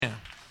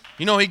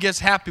You know he gets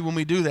happy when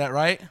we do that,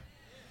 right?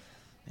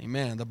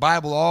 Amen. The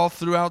Bible all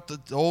throughout the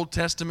Old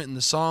Testament and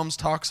the Psalms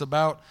talks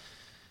about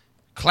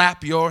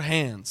clap your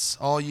hands,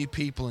 all ye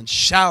people, and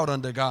shout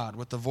unto God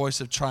with the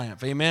voice of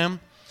triumph. Amen.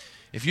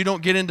 If you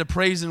don't get into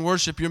praise and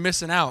worship, you're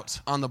missing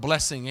out on the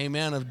blessing,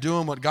 amen, of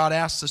doing what God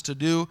asks us to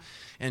do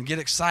and get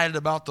excited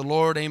about the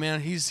Lord, amen.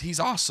 He's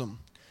awesome.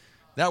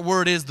 That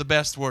word is the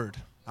best word.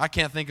 I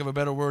can't think of a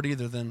better word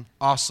either than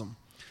awesome.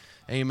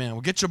 Amen.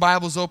 Well, get your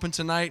Bibles open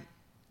tonight.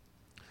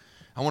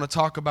 I want to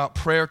talk about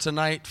prayer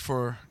tonight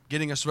for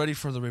getting us ready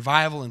for the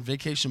revival and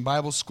Vacation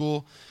Bible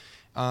School.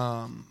 So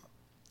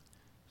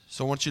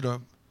I want you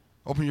to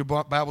open your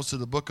Bibles to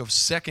the book of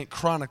 2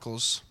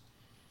 Chronicles.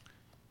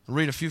 I'll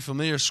read a few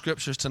familiar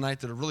scriptures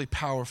tonight that are really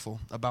powerful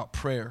about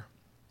prayer.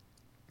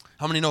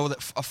 How many know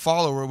that a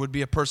follower would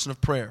be a person of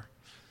prayer?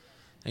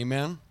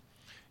 Amen.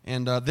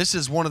 And this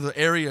is one of the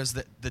areas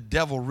that the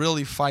devil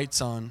really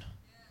fights on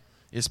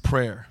is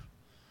prayer.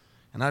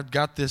 And I've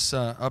got this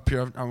up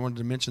here. I wanted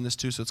to mention this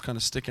too, so it's kind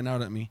of sticking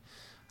out at me.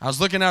 I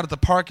was looking out at the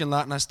parking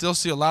lot, and I still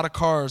see a lot of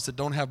cars that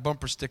don't have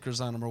bumper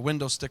stickers on them or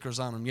window stickers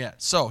on them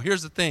yet. So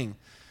here's the thing.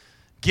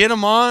 Get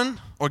them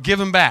on or give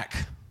them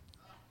back.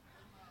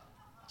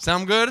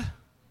 Sound good?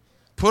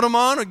 Put them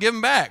on or give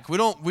them back. You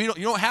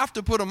don't have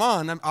to put them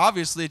on.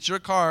 Obviously, it's your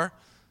car.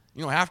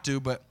 You don't have to,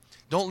 but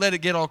don't let it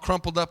get all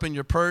crumpled up in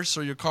your purse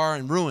or your car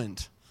and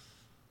ruined.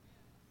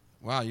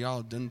 Wow,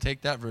 y'all didn't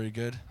take that very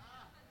good.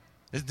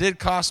 It did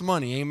cost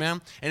money,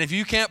 amen? And if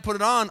you can't put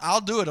it on, I'll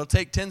do it. It'll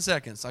take 10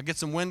 seconds. I'll get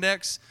some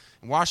Windex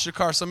and wash your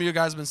car. Some of you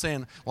guys have been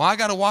saying, well, I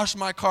got to wash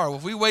my car. Well,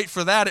 if we wait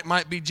for that,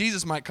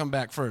 Jesus might come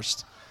back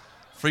first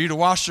for you to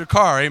wash your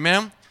car,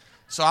 amen?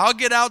 So I'll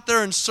get out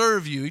there and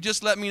serve you. You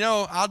just let me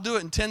know. I'll do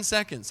it in 10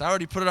 seconds. I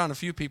already put it on a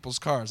few people's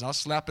cars. I'll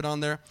slap it on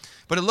there.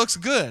 But it looks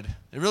good.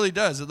 It really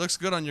does. It looks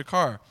good on your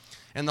car.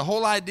 And the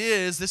whole idea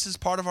is this is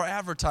part of our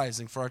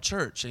advertising for our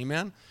church.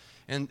 Amen?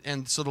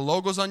 And so the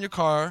logo's on your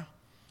car.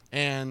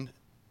 And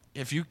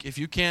if you can't, if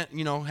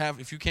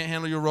you can't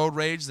handle your road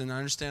rage, then I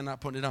understand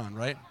not putting it on,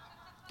 right?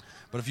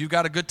 But if you've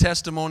got a good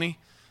testimony,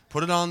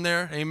 put it on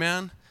there.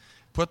 Amen?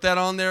 Put that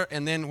on there,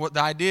 and then what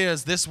the idea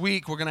is this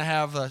week we're going to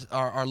have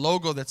our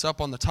logo that's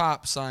up on the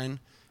top sign.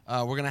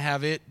 We're going to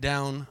have it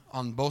down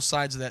on both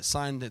sides of that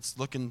sign that's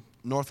looking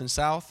north and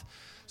south.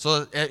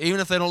 So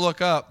even if they don't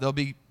look up, they'll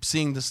be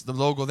seeing the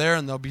logo there,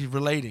 and they'll be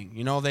relating.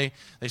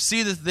 They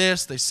see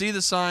this, they see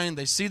the sign,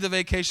 they see the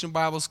Vacation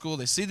Bible School,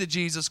 they see the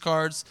Jesus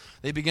cards.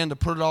 They begin to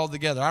put it all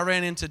together. I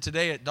ran into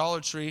today at Dollar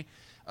Tree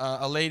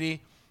a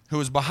lady who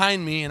was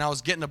behind me, and I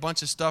was getting a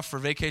bunch of stuff for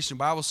Vacation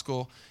Bible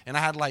School, and I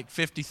had like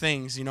 50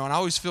 things, and I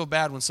always feel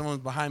bad when someone's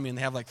behind me and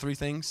they have like 3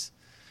 things.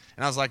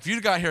 And I was like, if you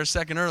got here a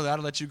second early, I'd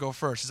let you go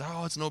first. She said,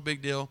 oh, it's no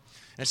big deal.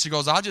 And she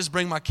goes, I'll just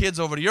bring my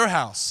kids over to your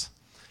house,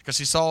 because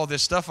she saw all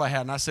this stuff I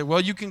had. And I said, well,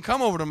 you can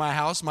come over to my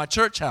house, my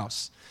church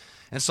house.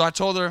 And so I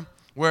told her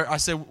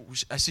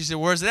she said,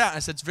 where's it at? I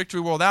said, it's Victory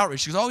World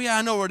Outreach. She goes, oh, yeah,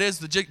 I know where it is,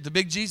 the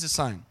big Jesus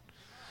sign.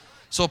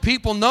 So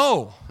people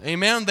know,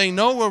 amen, they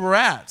know where we're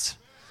at.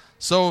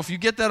 So if you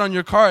get that on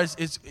your car,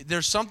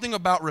 there's something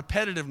about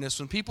repetitiveness.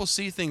 When people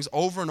see things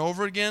over and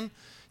over again,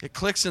 it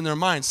clicks in their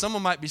mind.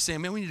 Someone might be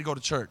saying, man, we need to go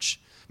to church.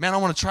 Man, I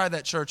want to try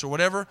that church or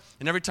whatever.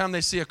 And every time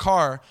they see a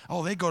car,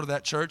 oh, they go to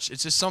that church.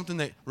 It's just something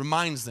that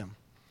reminds them.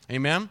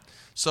 Amen?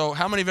 So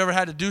how many have ever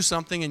had to do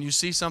something and you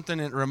see something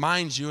and it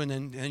reminds you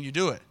and then you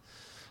do it?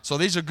 So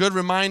these are good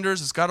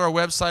reminders. It's got our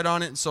website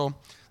on it. And so,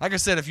 like I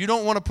said, if you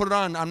don't want to put it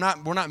on,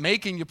 we're not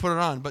making you put it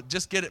on, but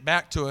just get it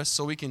back to us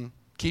so we can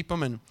keep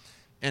them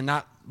and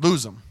not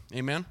lose them.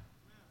 Amen?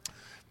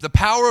 The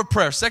power of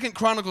prayer. 2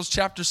 Chronicles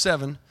chapter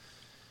 7,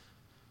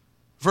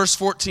 verse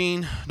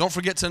 14. Don't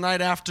forget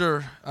tonight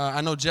after,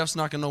 I know Jeff's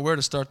not going to know where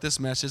to start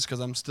this message because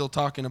I'm still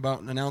talking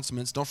about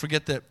announcements. Don't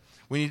forget that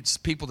we need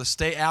people to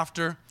stay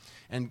after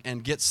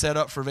and get set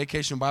up for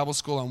Vacation Bible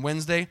School on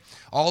Wednesday.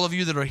 All of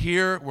you that are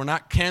here, we're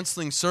not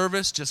canceling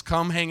service. Just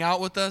come hang out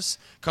with us.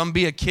 Come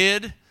be a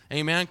kid.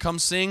 Amen. Come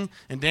sing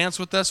and dance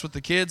with us with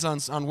the kids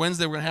on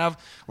Wednesday. We're not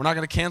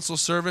going to cancel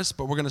service,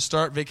 but we're going to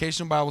start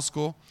Vacation Bible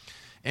School.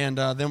 And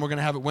then we're going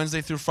to have it Wednesday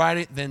through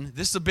Friday. Then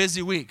this is a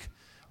busy week.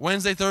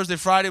 Wednesday, Thursday,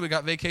 Friday, we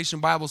got Vacation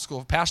Bible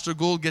School. Pastor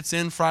Gould gets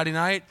in Friday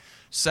night.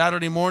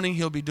 Saturday morning,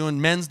 he'll be doing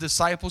men's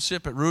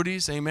discipleship at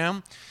Rudy's.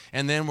 Amen.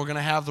 And then we're going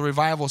to have the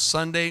revival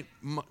Sunday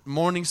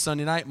morning,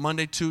 Sunday night,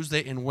 Monday,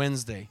 Tuesday, and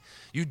Wednesday.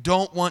 You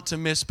don't want to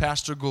miss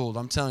Pastor Gould.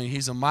 I'm telling you,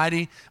 he's a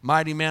mighty,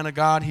 mighty man of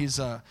God. He's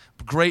a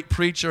great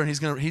preacher, and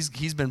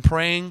he's been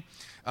praying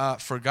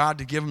for God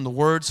to give him the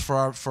words for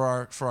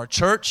our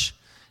church.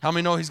 How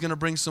many know he's going to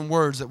bring some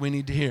words that we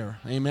need to hear?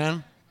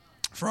 Amen.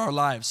 For our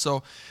lives.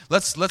 So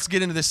let's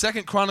get into this.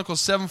 2 Chronicles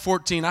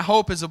 7:14. I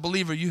hope as a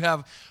believer you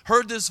have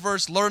heard this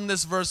verse, learned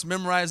this verse,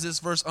 memorized this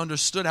verse,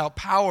 understood how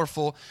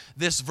powerful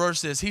this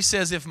verse is. He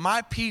says, if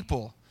my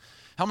people,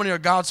 how many are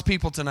God's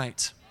people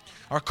tonight,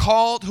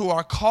 who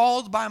are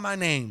called by my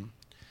name,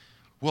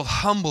 will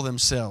humble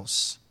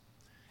themselves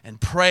and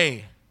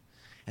pray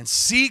and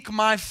seek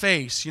my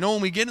face.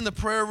 When we get in the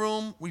prayer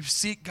room, we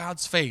seek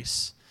God's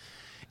face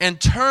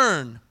and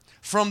turn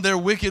from their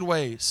wicked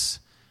ways.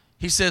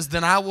 He says,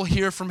 then I will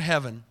hear from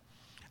heaven,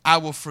 I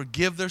will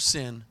forgive their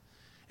sin,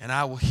 and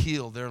I will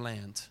heal their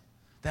land.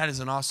 That is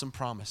an awesome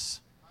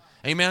promise.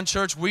 Amen,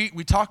 church. We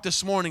talked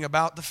this morning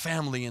about the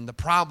family and the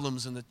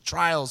problems and the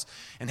trials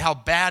and how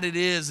bad it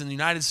is in the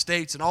United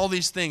States and all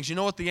these things. You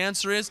know what the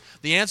answer is?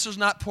 The answer is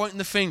not pointing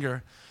the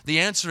finger. The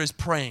answer is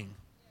praying.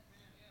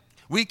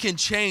 We can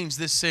change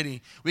this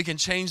city. We can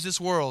change this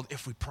world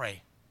if we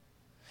pray.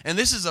 And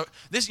there's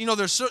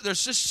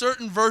just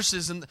certain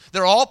verses, and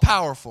they're all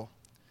powerful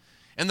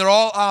and they're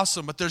all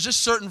awesome, but there's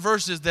just certain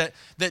verses that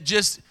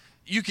just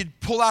you could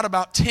pull out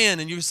about 10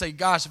 and you would say,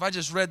 gosh, if I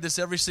just read this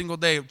every single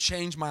day, it would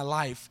change my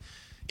life.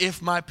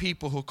 If my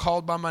people who are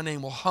called by my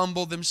name will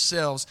humble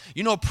themselves.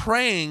 You know,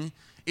 praying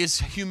is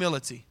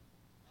humility.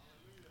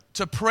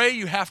 To pray,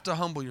 you have to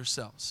humble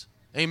yourselves.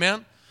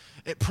 Amen?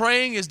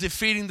 Praying is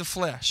defeating the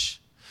flesh.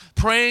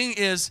 Praying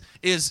is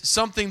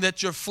something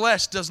that your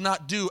flesh does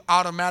not do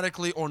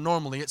automatically or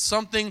normally. It's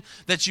something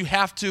that you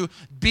have to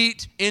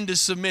beat into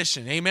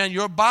submission. Amen?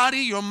 Your body,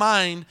 your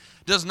mind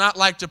does not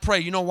like to pray.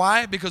 You know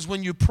why? Because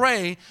when you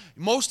pray,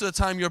 most of the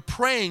time you're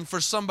praying for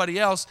somebody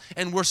else,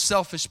 and we're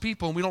selfish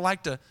people, and we don't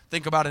like to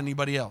think about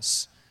anybody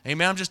else.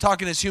 Amen? I'm just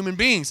talking as human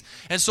beings.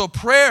 And so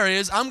prayer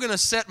is, I'm going to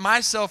set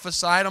myself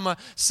aside. I'm going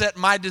to set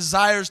my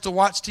desires to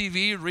watch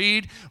TV,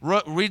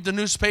 read the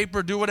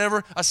newspaper, do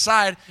whatever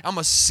aside. I'm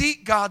going to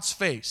seek God's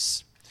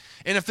face.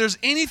 And if there's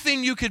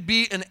anything you could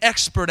be an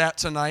expert at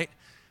tonight,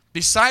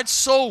 besides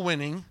soul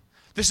winning,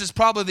 this is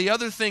probably the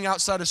other thing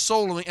outside of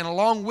soul winning, and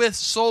along with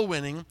soul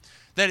winning,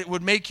 that it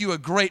would make you a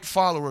great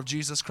follower of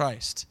Jesus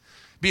Christ.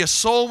 Be a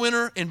soul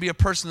winner and be a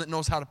person that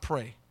knows how to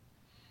pray.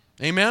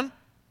 Amen?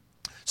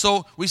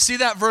 So we see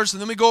that verse,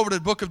 and then we go over to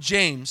the book of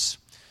James.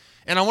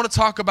 And I want to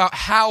talk about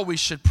how we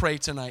should pray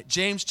tonight.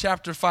 James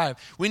chapter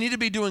 5. We need to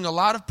be doing a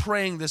lot of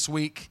praying this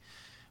week.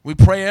 We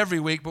pray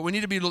every week, but we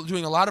need to be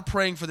doing a lot of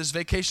praying for this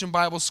Vacation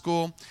Bible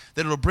School,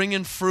 that it'll bring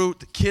in fruit,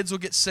 the kids will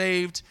get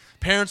saved,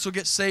 parents will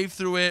get saved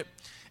through it,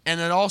 and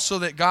then also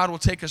that God will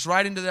take us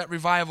right into that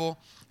revival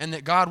and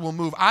that God will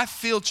move. I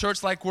feel,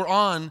 church, like we're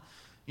on,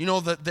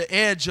 the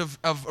edge of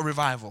a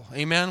revival.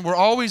 Amen? We're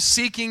always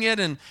seeking it,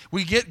 and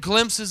we get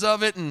glimpses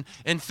of it, and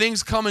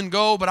things come and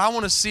go, but I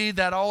want to see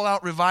that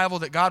all-out revival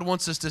that God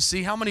wants us to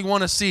see. How many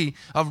want to see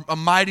a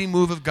mighty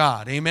move of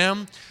God?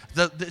 Amen?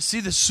 See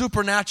the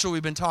supernatural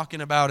we've been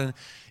talking about, and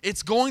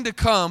it's going to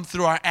come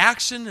through our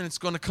action, and it's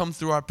going to come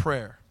through our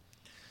prayer.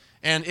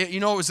 And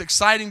it was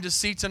exciting to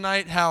see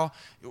tonight how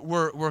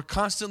we're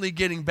constantly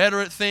getting better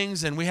at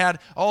things, and we had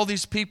all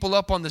these people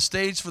up on the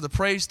stage for the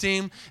praise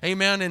team.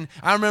 Amen. And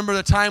I remember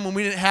the time when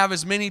we didn't have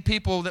as many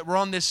people that were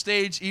on this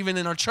stage even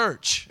in our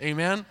church.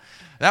 Amen.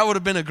 That would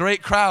have been a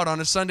great crowd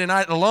on a Sunday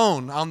night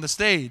alone on the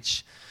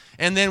stage.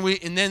 And then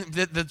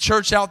the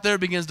church out there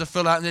begins to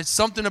fill out, and it's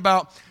something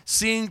about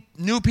seeing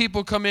new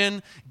people come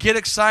in, get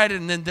excited,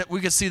 and then that we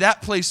can see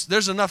that place.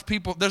 There's enough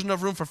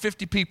room for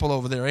 50 people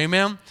over there.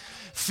 Amen.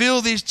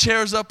 Fill these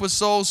chairs up with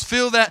souls.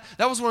 Feel that.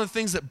 That was one of the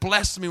things that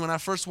blessed me when I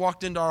first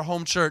walked into our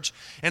home church.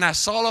 And I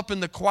saw up in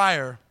the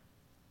choir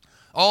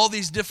all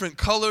these different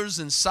colors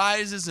and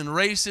sizes and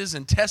races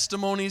and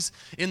testimonies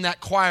in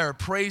that choir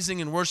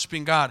praising and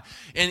worshiping God.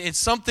 And it's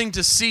something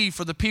to see,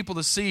 for the people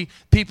to see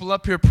people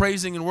up here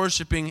praising and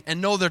worshiping and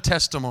know their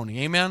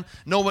testimony. Amen?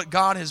 Know what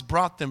God has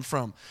brought them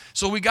from.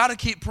 So we got to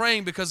keep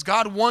praying, because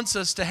God wants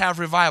us to have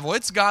revival.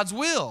 It's God's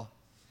will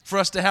for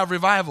us to have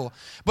revival.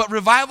 But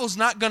revival is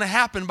not going to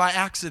happen by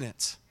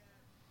accident.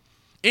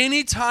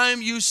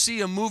 Anytime you see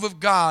a move of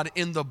God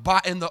in the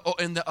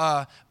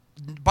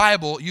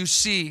Bible, you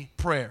see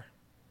prayer.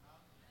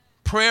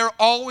 Prayer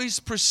always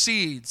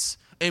precedes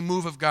a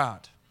move of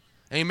God.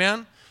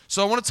 Amen?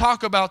 So I want to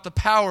talk about the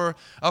power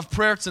of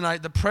prayer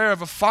tonight, the prayer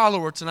of a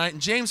follower tonight.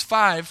 And James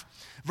 5,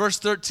 verse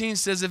 13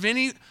 says, if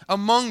any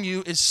among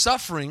you is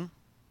suffering,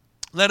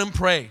 let him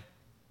pray.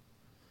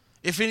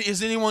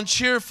 Is anyone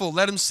cheerful?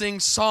 Let him sing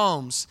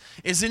psalms.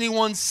 Is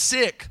anyone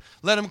sick?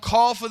 Let him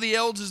call for the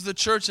elders of the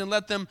church and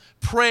let them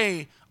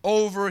pray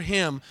over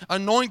him,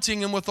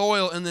 anointing him with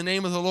oil in the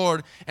name of the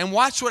Lord. And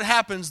watch what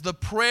happens. The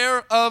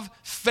prayer of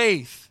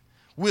faith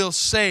will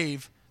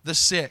save the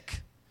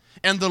sick,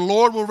 and the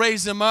Lord will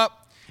raise him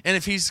up, and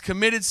if he's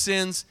committed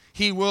sins,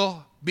 he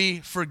will be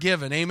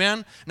forgiven.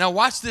 Amen? Now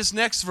watch this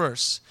next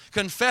verse.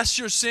 Confess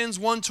your sins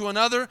one to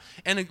another,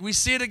 and we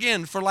see it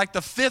again for like the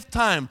 5th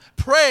time.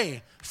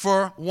 Pray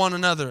for one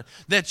another,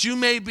 that you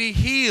may be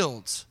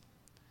healed.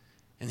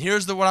 And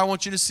here's what I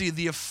want you to see: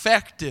 the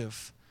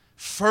effective,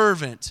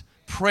 fervent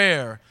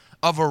prayer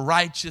of a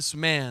righteous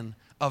man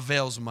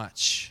avails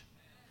much.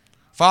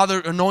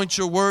 Father, anoint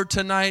your word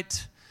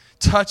tonight.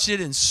 Touch it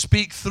and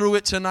speak through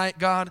it tonight,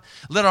 God.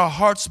 Let our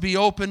hearts be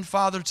open,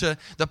 Father, to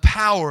the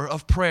power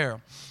of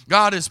prayer.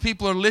 God, as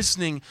people are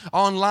listening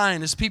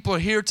online, as people are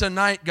here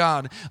tonight,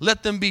 God,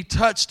 let them be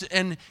touched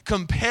and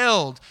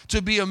compelled to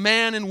be a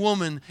man and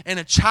woman and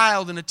a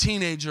child and a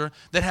teenager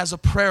that has a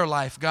prayer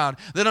life, God,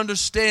 that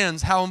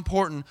understands how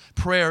important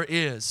prayer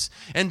is.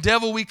 And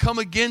devil, we come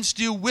against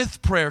you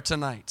with prayer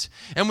tonight.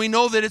 And we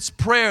know that it's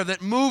prayer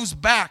that moves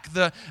back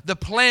the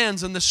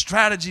plans and the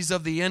strategies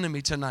of the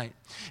enemy tonight.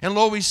 And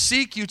Lord, we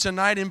seek you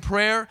tonight in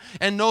prayer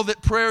and know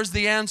that prayer is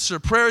the answer.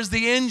 Prayer is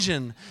the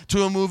engine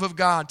to a move of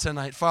God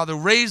tonight. Father,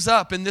 raise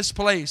up in this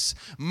place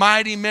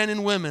mighty men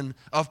and women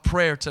of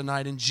prayer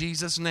tonight in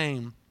Jesus'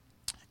 name.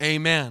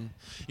 Amen.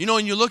 You know,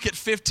 when you look at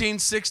 15,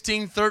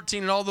 16,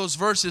 13, and all those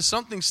verses,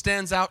 something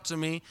stands out to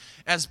me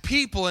as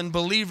people and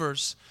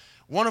believers.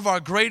 One of our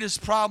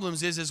greatest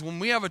problems is when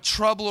we have a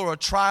trouble or a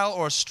trial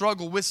or a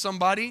struggle with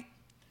somebody,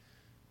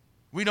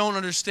 we don't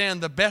understand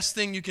the best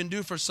thing you can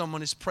do for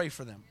someone is pray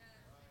for them.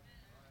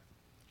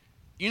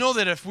 You know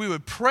that if we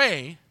would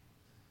pray,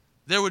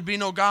 there would be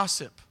no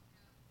gossip.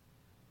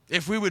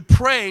 If we would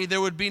pray,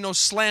 there would be no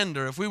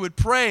slander. If we would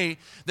pray,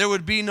 there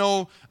would be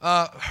no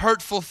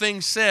hurtful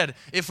things said.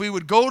 If we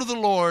would go to the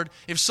Lord,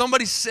 if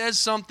somebody says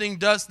something,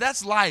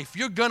 that's life.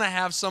 You're going to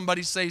have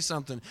somebody say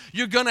something.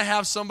 You're going to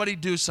have somebody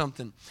do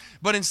something.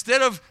 But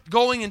instead of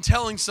going and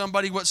telling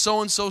somebody what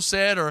so-and-so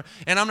said,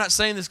 and I'm not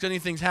saying this because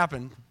anything's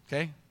happened,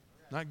 okay?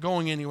 Not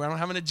going anywhere. I don't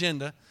have an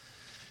agenda.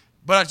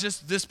 But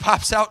this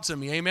pops out to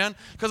me, amen?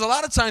 Because a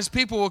lot of times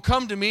people will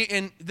come to me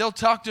and they'll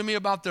talk to me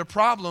about their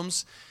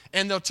problems,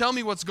 and they'll tell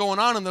me what's going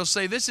on, and they'll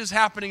say, this is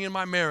happening in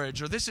my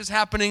marriage, or this is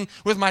happening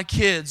with my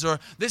kids,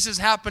 or this is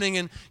happening.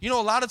 And, you know,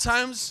 a lot of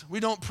times we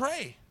don't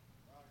pray.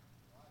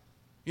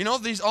 You know,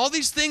 all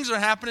these things are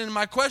happening, and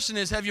my question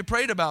is, have you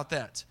prayed about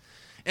that?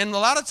 And a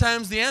lot of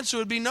times the answer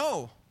would be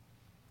no.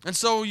 And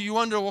so you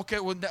wonder,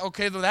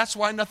 okay, that's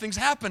why nothing's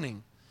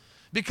happening.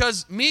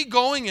 Because me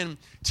going and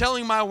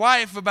telling my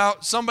wife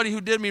about somebody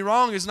who did me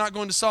wrong is not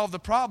going to solve the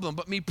problem,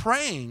 but me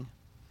praying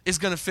is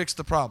going to fix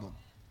the problem.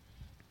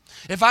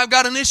 If I've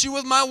got an issue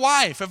with my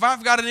wife, if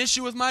I've got an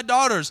issue with my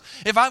daughters,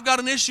 if I've got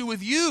an issue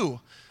with you,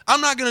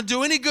 I'm not going to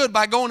do any good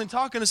by going and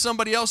talking to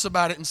somebody else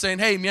about it and saying,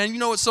 hey, man, you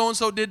know what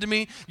so-and-so did to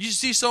me? You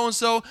see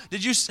so-and-so?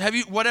 Have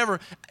you, whatever.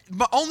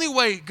 The only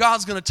way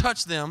God's going to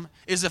touch them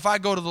is if I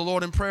go to the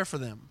Lord in prayer for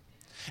them.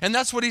 And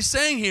that's what he's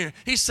saying here.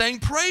 He's saying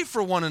pray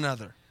for one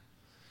another.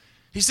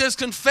 He says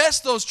confess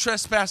those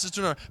trespasses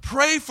to another.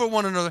 Pray for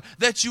one another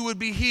that you would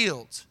be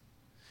healed.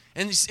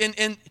 And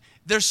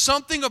there's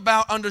something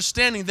about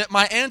understanding that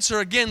my answer,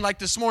 again, like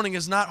this morning,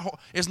 is not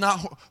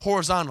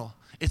horizontal.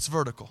 It's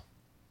vertical.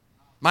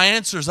 My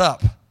answer's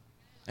up.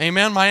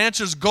 Amen? My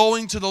answer's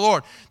going to the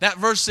Lord. That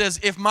verse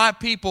says, if my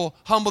people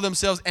humble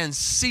themselves and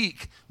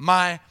seek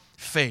my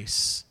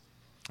face.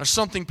 There's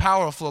something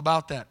powerful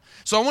about that.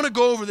 So I want to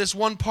go over this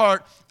one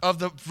part of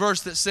the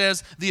verse that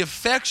says, the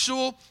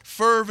effectual,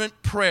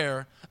 fervent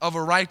prayer of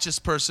a righteous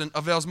person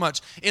avails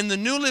much. In the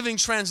New Living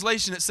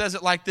Translation, it says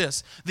it like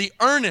this. The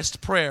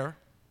earnest prayer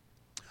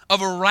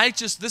of a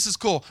righteous, this is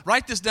cool.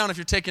 Write this down if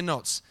you're taking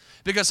notes.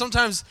 Because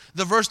sometimes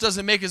the verse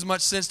doesn't make as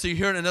much sense till you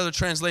hear it in another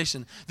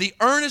translation. The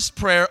earnest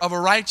prayer of a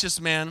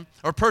righteous man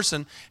or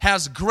person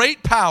has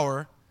great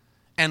power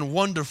and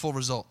wonderful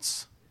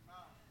results.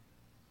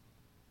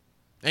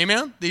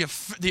 Amen?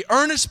 The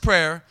earnest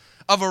prayer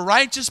of a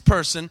righteous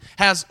person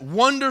has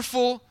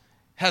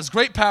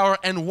great power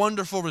and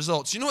wonderful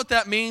results. You know what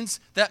that means?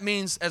 That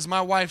means, as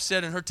my wife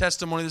said in her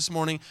testimony this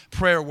morning,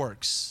 prayer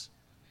works.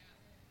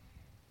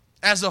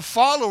 As a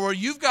follower,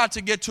 you've got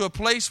to get to a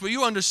place where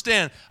you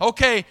understand,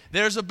 okay,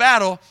 there's a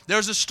battle,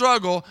 there's a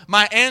struggle.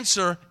 My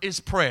answer is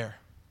prayer.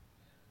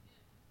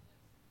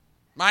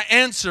 My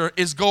answer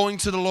is going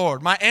to the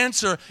Lord. My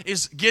answer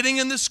is getting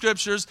in the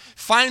scriptures,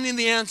 finding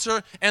the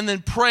answer, and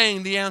then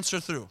praying the answer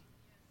through.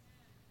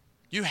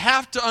 You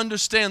have to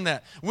understand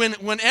that.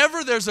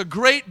 Whenever there's a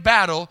great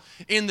battle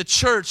in the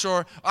church,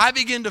 or I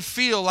begin to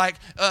feel like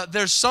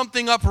there's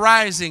something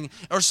uprising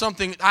or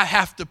something, I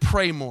have to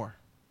pray more.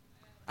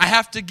 I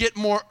have to get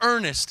more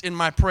earnest in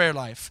my prayer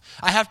life.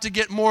 I have to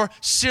get more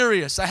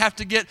serious. I have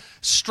to get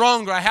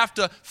stronger. I have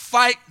to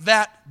fight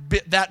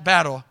that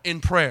battle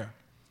in prayer.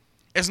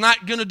 It's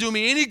not going to do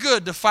me any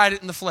good to fight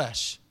it in the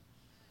flesh.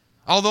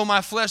 Although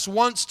my flesh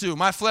wants to.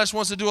 My flesh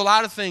wants to do a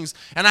lot of things.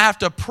 And I have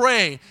to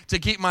pray to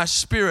keep my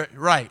spirit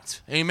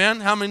right. Amen?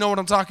 How many know what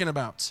I'm talking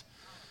about?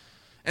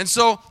 And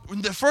so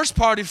the first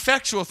part,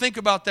 effectual, think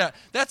about that.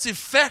 That's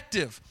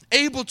effective,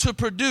 able to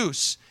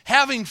produce,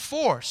 having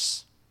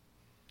force.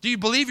 Do you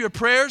believe your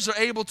prayers are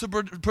able to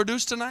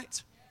produce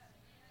tonight?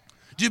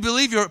 Do you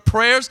believe your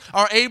prayers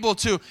are able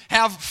to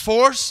have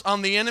force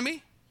on the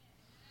enemy?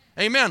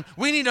 Amen.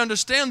 We need to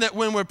understand that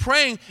when we're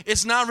praying,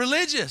 it's not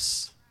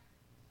religious.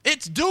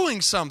 It's doing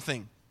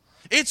something.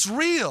 It's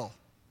real.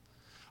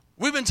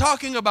 We've been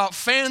talking about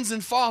fans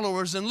and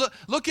followers, and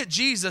look at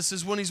Jesus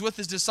as when he's with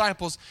his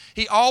disciples.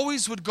 He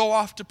always would go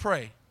off to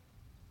pray.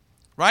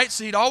 Right?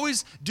 So he'd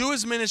always do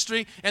his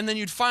ministry, and then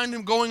you'd find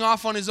him going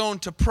off on his own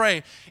to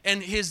pray.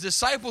 And his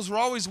disciples were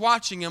always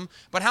watching him,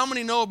 but how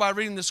many know by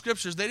reading the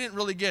scriptures, they didn't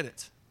really get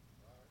it.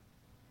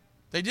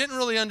 They didn't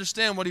really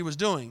understand what he was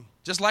doing.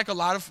 Just like a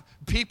lot of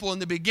people in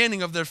the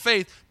beginning of their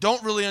faith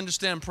don't really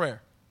understand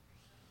prayer.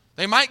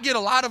 They might get a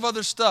lot of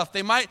other stuff.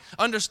 They might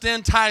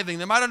understand tithing.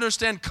 They might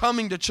understand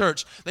coming to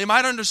church. They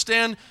might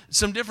understand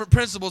some different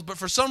principles, but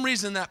for some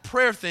reason that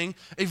prayer thing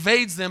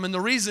evades them, and the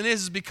reason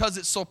is because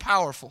it's so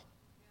powerful.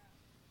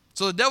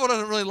 So the devil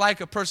doesn't really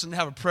like a person to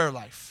have a prayer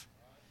life.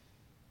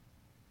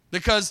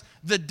 Because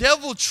the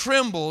devil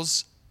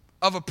trembles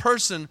of a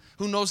person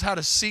who knows how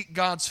to seek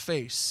God's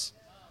face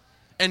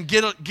and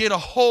get a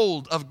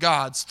hold of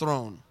God's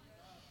throne.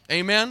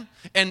 Amen?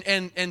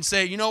 And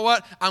say, you know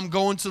what? I'm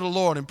going to the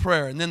Lord in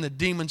prayer. And then the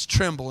demons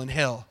tremble in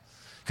hell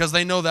because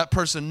they know that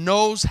person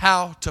knows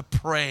how to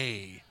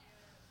pray.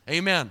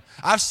 Amen.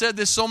 I've said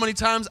this so many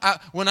times.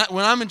 When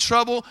I'm in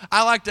trouble,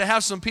 I like to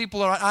have some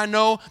people I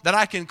know that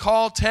I can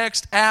call,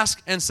 text,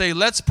 ask, and say,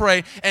 let's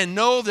pray, and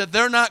know that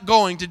they're not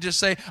going to just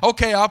say,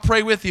 okay, I'll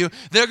pray with you.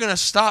 They're going to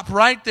stop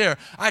right there.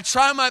 I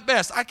try my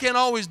best. I can't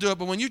always do it,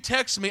 but when you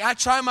text me, I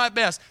try my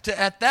best to,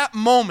 at that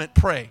moment,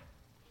 pray.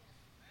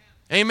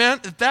 Amen?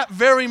 At that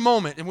very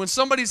moment. And when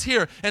somebody's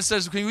here and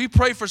says, can we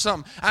pray for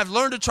something? I've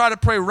learned to try to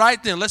pray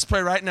right then. Let's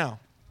pray right now.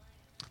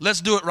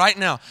 Let's do it right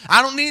now.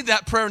 I don't need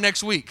that prayer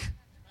next week.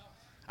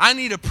 I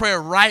need a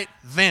prayer right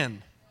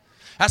then.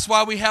 That's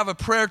why we have a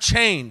prayer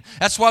chain.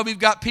 That's why we've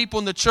got people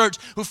in the church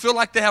who feel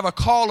like they have a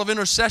call of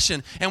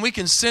intercession and we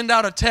can send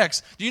out a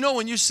text. Do you know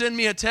when you send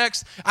me a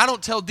text, I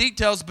don't tell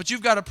details, but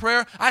you've got a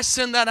prayer, I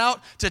send that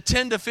out to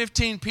 10 to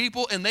 15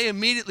 people and they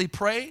immediately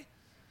pray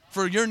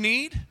for your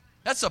need?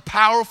 That's a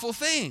powerful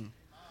thing.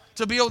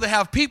 To be able to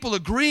have people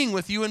agreeing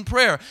with you in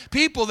prayer.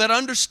 People that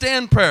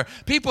understand prayer.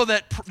 People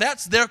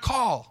that's their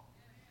call.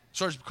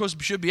 So of course,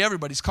 it should be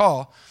everybody's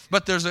call,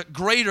 but there's a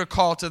greater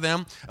call to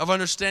them of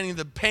understanding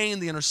the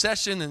pain, the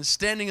intercession, and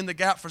standing in the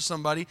gap for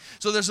somebody.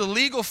 So there's a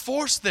legal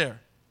force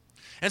there.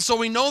 And so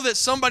we know that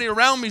somebody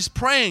around me is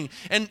praying.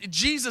 And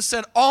Jesus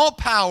said, all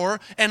power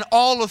and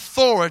all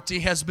authority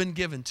has been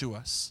given to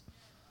us.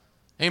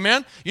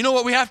 Amen? You know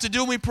what we have to do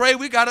when we pray?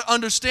 We got to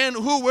understand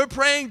who we're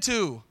praying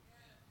to.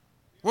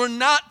 We're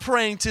not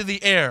praying to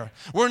the air.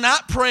 We're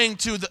not praying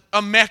to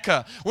a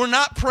Mecca. We're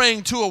not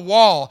praying to a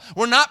wall.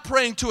 We're not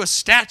praying to a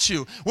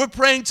statue. We're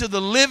praying to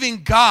the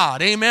living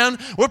God. Amen?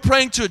 We're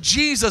praying to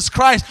Jesus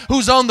Christ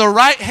who's on the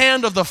right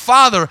hand of the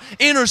Father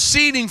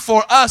interceding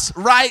for us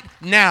right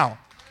now.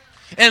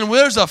 And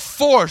there's a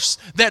force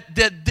that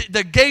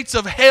the gates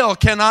of hell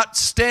cannot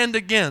stand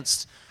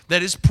against.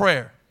 That is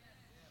prayer.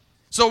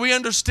 So we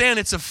understand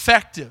it's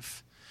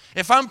effective.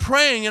 If I'm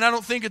praying and I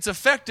don't think it's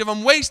effective,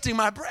 I'm wasting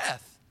my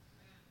breath.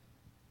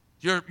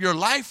 Your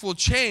life will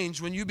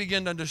change when you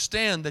begin to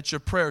understand that your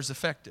prayer is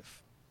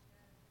effective.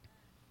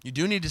 You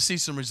do need to see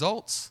some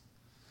results.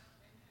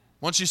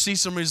 Once you see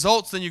some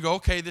results, then you go,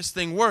 okay, this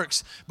thing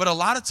works. But a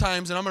lot of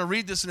times, and I'm going to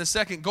read this in a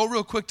second, go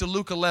real quick to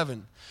Luke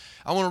 11.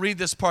 I want to read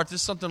this part.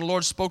 This is something the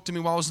Lord spoke to me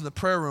while I was in the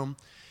prayer room.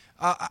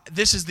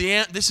 This is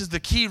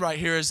the key right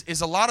here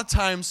is a lot of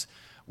times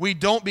we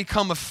don't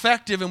become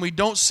effective and we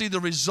don't see the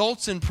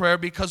results in prayer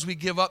because we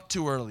give up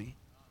too early.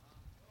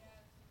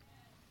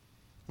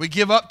 We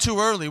give up too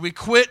early. We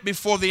quit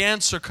before the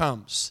answer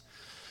comes.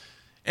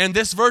 And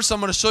this verse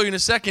I'm going to show you in a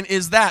second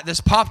is that. This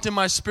popped in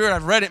my spirit.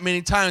 I've read it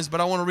many times, but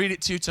I want to read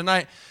it to you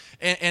tonight.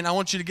 And I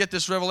want you to get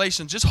this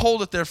revelation. Just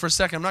hold it there for a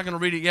second. I'm not going to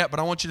read it yet, but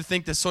I want you to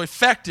think this. So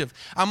effective.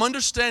 I'm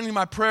understanding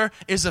my prayer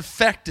is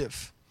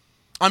effective.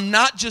 I'm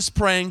not just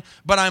praying,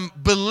 but I'm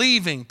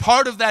believing.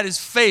 Part of that is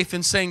faith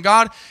in saying,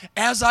 God,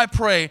 as I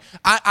pray,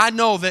 I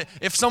know that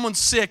if someone's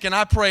sick and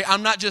I pray,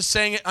 I'm not just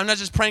saying it, I'm not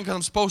just praying because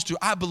I'm supposed to.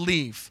 I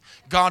believe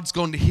God's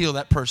going to heal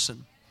that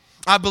person.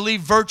 I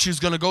believe virtue is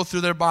going to go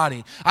through their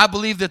body. I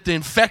believe that the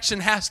infection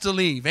has to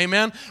leave.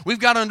 Amen? We've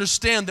got to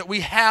understand that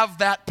we have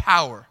that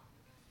power.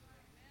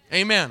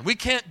 Amen. We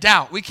can't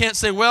doubt. We can't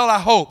say, well, I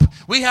hope.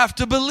 We have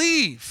to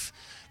believe.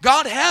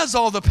 God has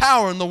all the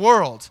power in the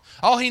world.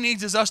 All He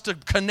needs is us to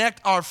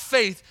connect our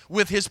faith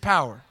with His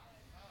power.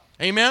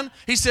 Amen?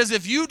 He says,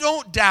 if you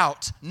don't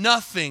doubt,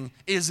 nothing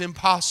is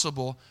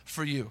impossible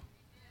for you.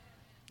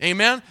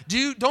 Amen?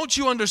 Don't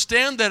you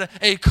understand that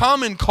a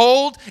common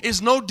cold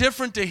is no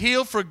different to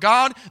heal for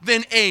God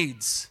than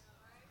AIDS?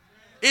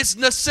 It's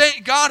the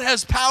same. God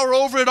has power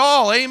over it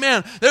all.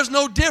 Amen. There's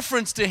no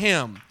difference to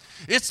Him.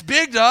 It's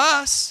big to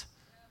us.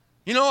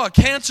 You know, a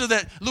cancer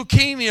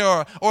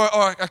leukemia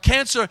or a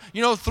cancer,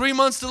 3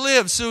 months to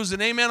live, Susan,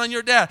 amen, on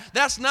your dad.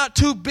 That's not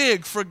too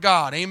big for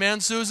God.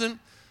 Amen, Susan?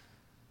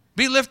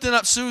 Be lifting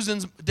up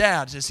Susan's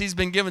dad as he's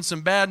been given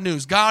some bad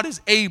news. God is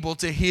able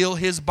to heal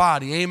his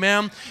body.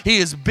 Amen? He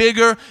is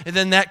bigger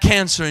than that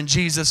cancer in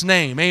Jesus'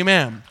 name.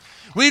 Amen.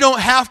 We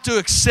don't have to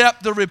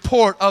accept the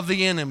report of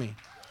the enemy.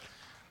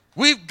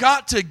 We've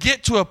got to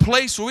get to a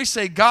place where we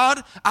say,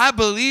 God, I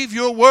believe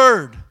your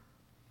word.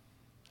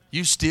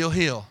 You still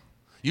heal.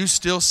 You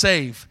still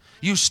save.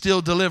 You still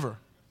deliver.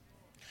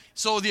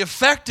 So the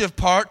effective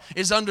part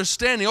is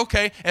understanding,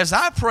 okay, as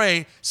I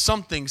pray,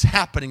 something's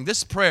happening.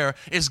 This prayer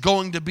is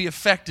going to be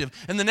effective.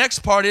 And the next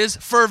part is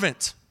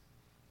fervent.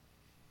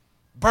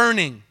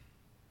 Burning.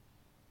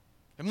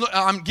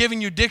 I'm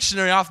giving you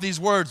dictionary off these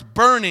words.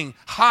 Burning,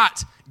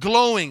 hot,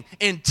 glowing,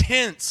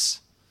 intense,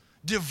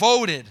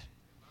 devoted.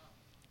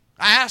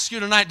 I ask you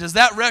tonight, does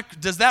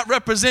that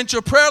represent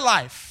your prayer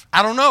life?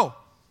 I don't know.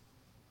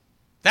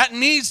 That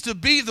needs to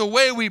be the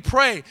way we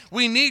pray.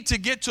 We need to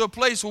get to a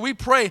place where we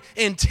pray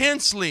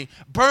intensely,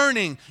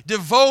 burning,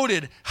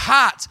 devoted,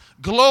 hot,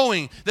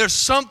 glowing. There's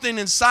something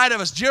inside of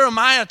us.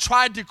 Jeremiah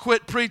tried to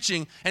quit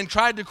preaching and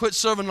tried to quit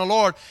serving the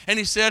Lord. And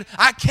he said,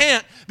 I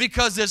can't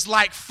because it's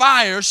like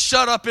fire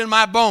shut up in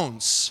my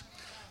bones.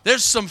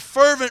 There's some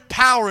fervent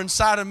power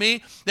inside of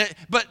me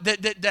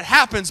that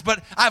happens,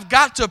 but I've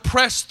got to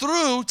press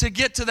through to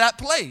get to that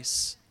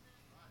place.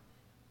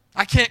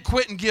 I can't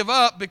quit and give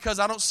up because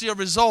I don't see a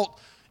result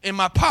in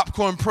my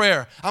popcorn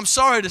prayer. I'm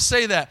sorry to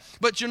say that,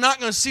 but you're not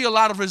going to see a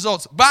lot of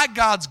results. By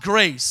God's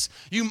grace,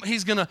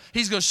 He's going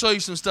to show you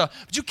some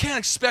stuff. But you can't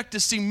expect to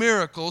see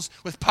miracles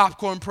with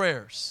popcorn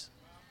prayers.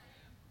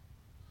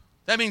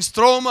 That means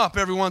throw them up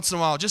every once in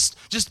a while. Just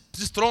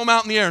throw them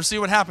out in the air and see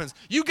what happens.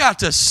 You got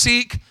to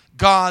seek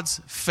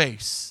God's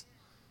face.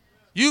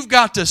 You've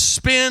got to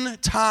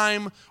spend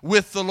time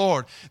with the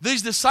Lord.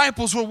 These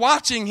disciples were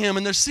watching Him,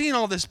 and they're seeing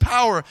all this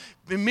power,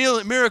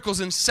 miracles,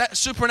 and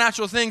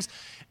supernatural things.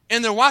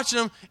 And they're watching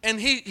him,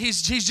 and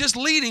he's just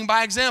leading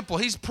by example.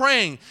 He's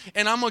praying,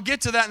 and I'm going to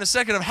get to that in a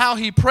second of how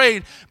he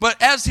prayed. But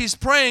as he's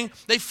praying,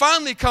 they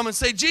finally come and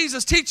say,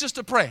 Jesus, teach us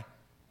to pray.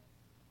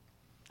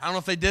 I don't know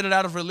if they did it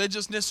out of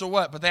religiousness or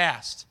what, but they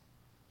asked.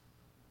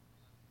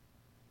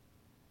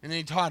 And then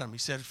he taught him. He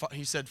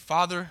said,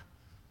 Father,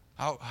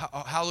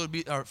 hallowed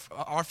be our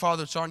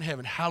Father which art in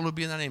heaven, hallowed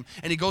be thy name.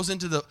 And he goes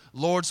into the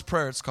Lord's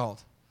Prayer, it's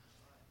called,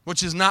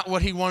 which is not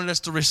what he wanted us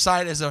to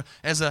recite as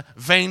a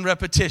vain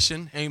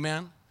repetition.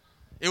 Amen.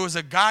 It was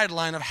a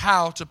guideline of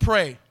how to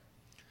pray.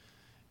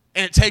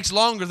 And it takes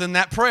longer than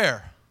that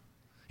prayer.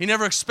 He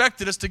never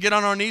expected us to get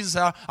on our knees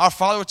and say, Our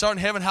Father which art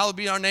in heaven, hallowed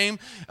be our name.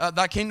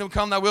 Thy kingdom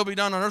come, thy will be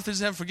done on earth as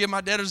in heaven. Forgive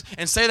my debtors.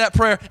 And say that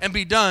prayer and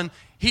be done.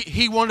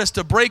 He wanted us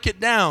to break it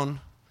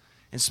down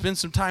and spend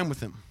some time with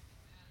Him.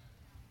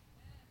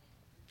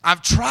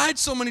 I've tried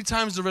so many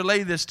times to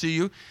relay this to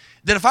you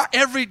that if I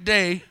every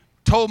day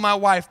told my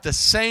wife the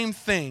same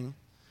thing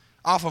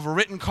off of a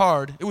written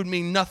card, it would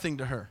mean nothing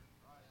to her.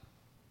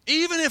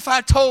 Even if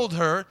I told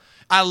her,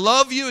 I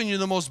love you and you're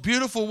the most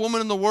beautiful woman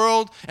in the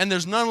world and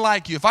there's none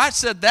like you. If I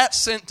said that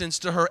sentence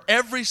to her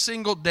every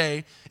single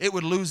day, it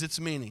would lose its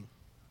meaning.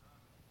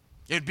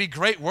 It would be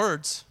great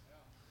words,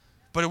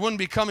 but it wouldn't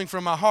be coming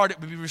from my heart. It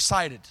would be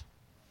recited.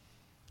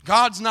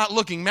 God's not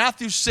looking.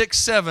 Matthew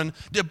 6:7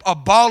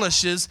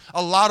 abolishes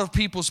a lot of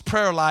people's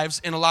prayer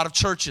lives in a lot of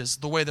churches,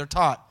 the way they're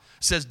taught.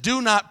 It says,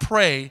 do not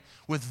pray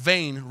with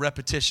vain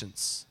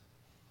repetitions.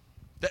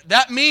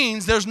 That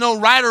means there's no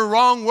right or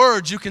wrong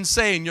words you can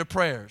say in your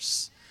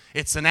prayers.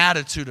 It's an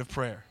attitude of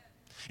prayer.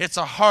 It's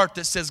a heart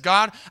that says,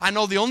 God, I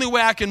know the only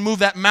way I can move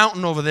that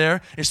mountain over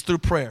there is through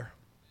prayer.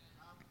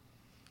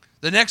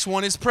 The next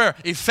one is prayer.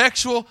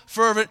 Effectual,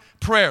 fervent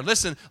prayer.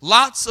 Listen,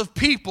 lots of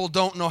people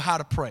don't know how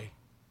to pray.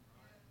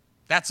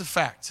 That's a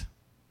fact.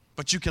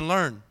 But you can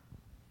learn.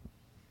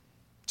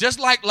 Just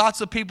like lots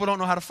of people don't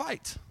know how to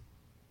fight.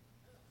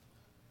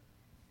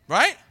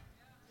 Right?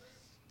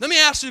 Let me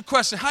ask you a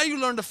question. How do you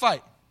learn to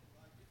fight?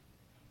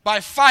 By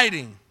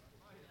fighting.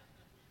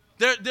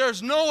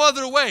 There's no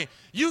other way.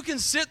 You can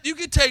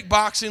take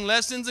boxing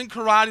lessons and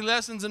karate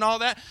lessons and all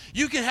that.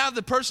 You can have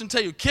the person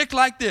tell you, kick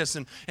like this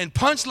and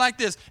punch like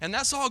this, and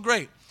that's all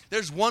great.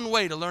 There's one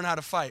way to learn how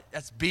to fight.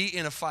 That's be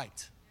in a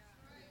fight.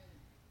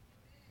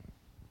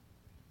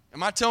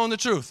 Am I telling the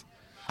truth?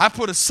 I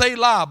put a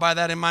Selah by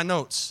that in my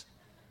notes.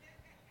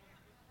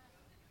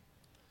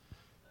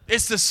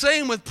 It's the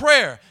same with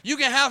prayer. You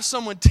can have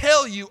someone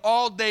tell you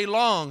all day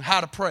long how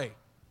to pray.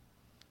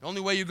 The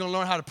only way you're going to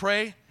learn how to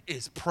pray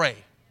is pray.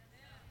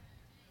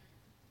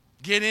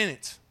 Get in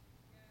it.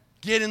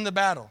 Get in the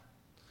battle.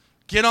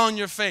 Get on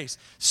your face.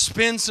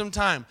 Spend some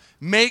time.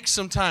 Make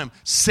some time.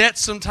 Set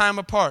some time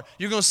apart.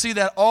 You're going to see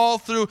that all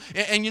through.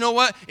 And you know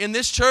what? In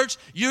this church,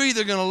 you're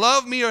either going to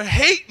love me or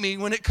hate me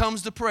when it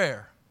comes to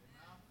prayer.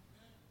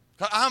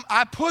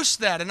 I push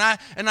that, and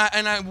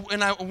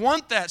I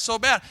want that so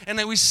bad. And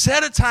then we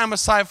set a time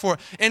aside for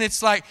it. And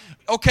it's like,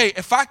 okay,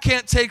 if I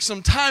can't take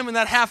some time in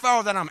that half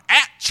hour that I'm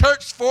at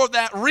church for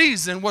that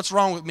reason, what's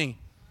wrong with me?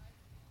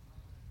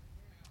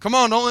 Come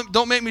on,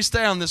 don't make me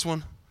stay on this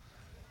one.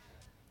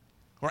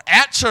 We're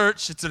at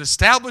church. It's an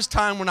established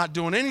time. We're not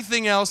doing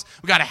anything else.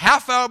 We got a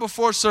half hour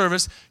before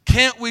service.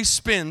 Can't we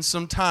spend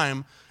some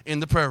time in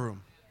the prayer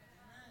room?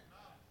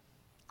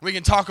 We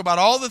can talk about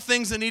all the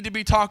things that need to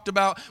be talked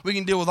about. We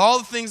can deal with all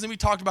the things that we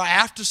talked about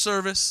after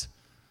service,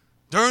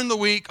 during the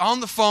week,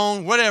 on the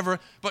phone, whatever.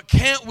 But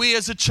can't we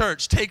as a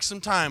church take some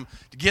time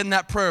to get in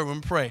that prayer room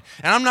and pray?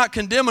 And I'm not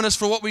condemning us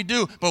for what we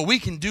do, but we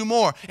can do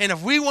more. And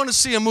if we want to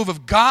see a move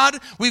of God,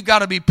 we've got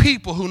to be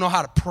people who know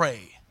how to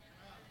pray.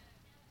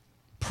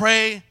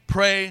 Pray,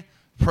 pray,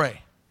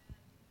 pray.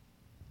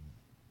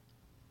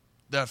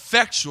 The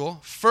effectual,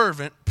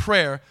 fervent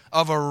prayer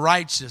of a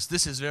righteous.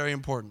 This is very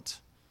important.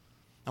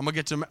 I'm going to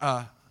get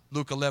to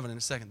Luke 11 in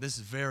a second. This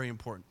is very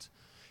important.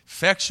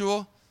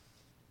 Effectual.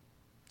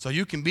 So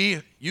you can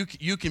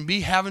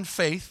be having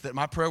faith that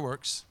my prayer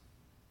works.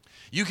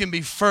 You can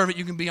be fervent.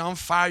 You can be on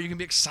fire. You can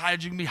be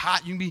excited. You can be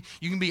hot. You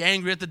can be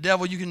angry at the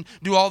devil. You can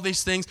do all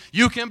these things.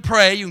 You can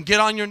pray. You can get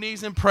on your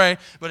knees and pray.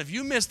 But if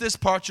you miss this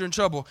part, you're in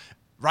trouble.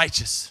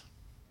 Righteous.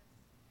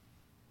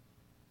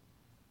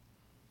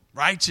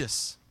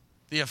 Righteous.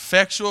 The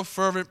effectual,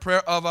 fervent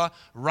prayer of a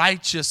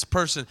righteous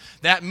person.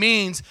 That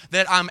means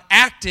that I'm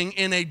acting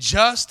in a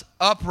just,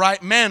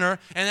 upright manner,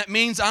 and that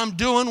means I'm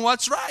doing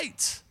what's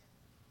right.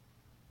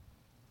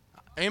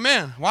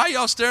 Amen. Why are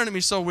y'all staring at me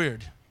so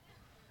weird?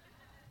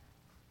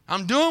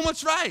 I'm doing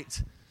what's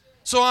right.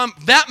 So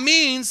that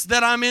means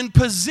that I'm in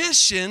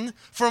position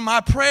for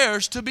my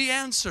prayers to be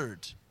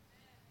answered.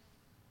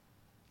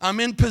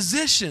 I'm in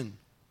position.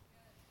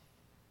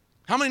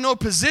 How many know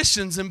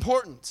position's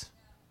important?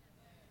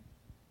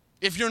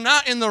 If you're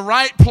not in the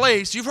right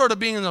place, you've heard of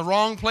being in the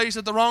wrong place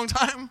at the wrong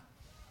time?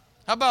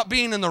 How about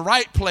being in the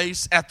right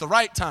place at the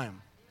right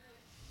time?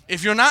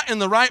 If you're not in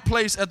the right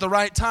place at the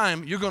right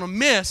time, you're going to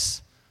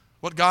miss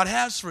what God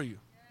has for you.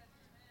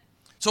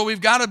 So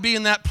we've got to be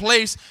in that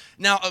place.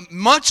 Now,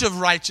 much of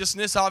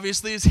righteousness,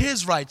 obviously, is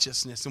His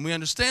righteousness, and we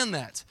understand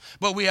that.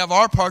 But we have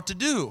our part to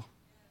do,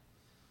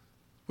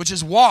 which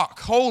is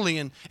walk holy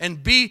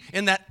and be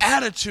in that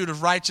attitude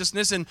of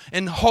righteousness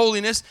and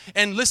holiness.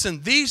 And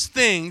listen, these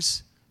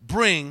things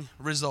bring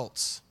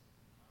results.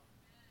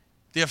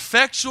 The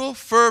effectual,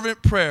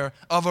 fervent prayer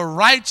of a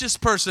righteous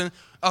person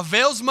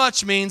avails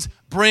much means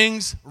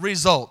brings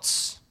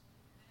results.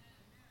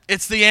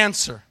 It's the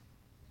answer.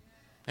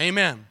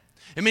 Amen.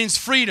 It means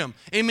freedom.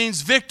 It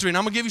means victory. And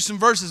I'm going to give you some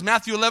verses.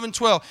 Matthew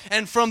 11:12.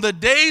 And from the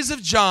days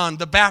of John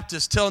the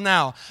Baptist till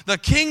now, the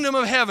kingdom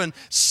of heaven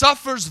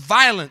suffers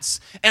violence,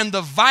 and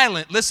the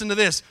violent, listen to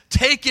this,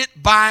 take it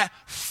by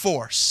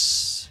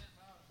force.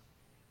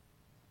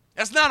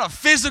 That's not a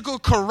physical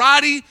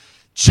karate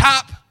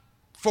chop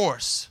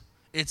force.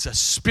 It's a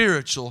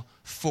spiritual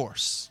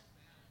force.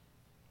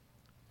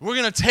 We're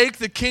going to take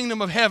the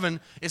kingdom of heaven.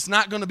 It's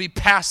not going to be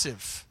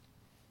passive.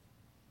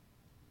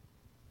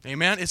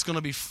 Amen? It's going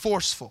to be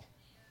forceful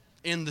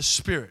in the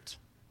Spirit.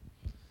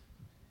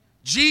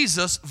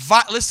 Jesus,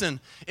 listen,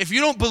 if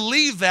you don't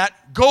believe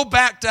that, go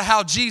back to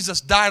how Jesus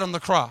died on the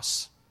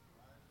cross.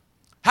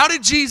 How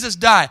did Jesus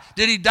die?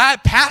 Did He die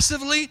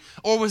passively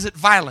or was it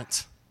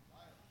violent?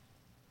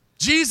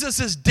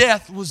 Jesus'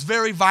 death was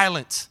very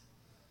violent.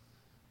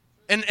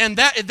 And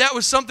that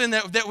was something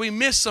that we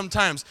miss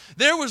sometimes.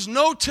 There was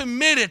no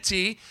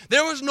timidity,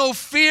 there was no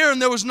fear,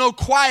 and there was no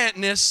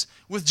quietness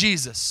with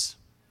Jesus.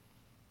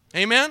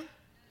 Amen?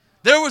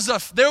 There was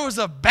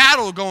a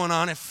battle going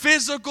on, a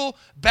physical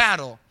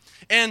battle.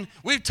 And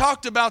we've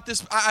talked about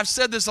this. I've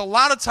said this a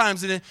lot of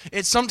times, and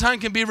it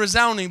sometimes can be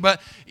resounding. But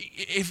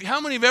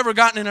how many have ever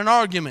gotten in an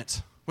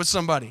argument with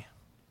somebody?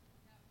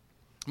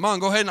 Come on,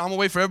 go ahead. I'm going to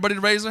wait for everybody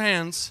to raise their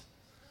hands.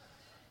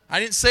 I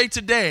didn't say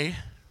today.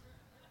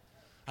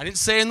 I didn't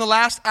say in the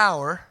last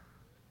hour.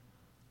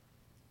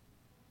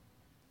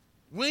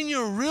 When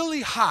you're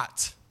really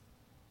hot,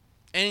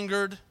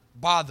 angered,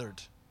 bothered.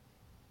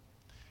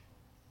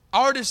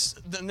 Our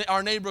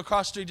neighbor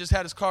across the street just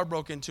had his car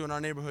broken into in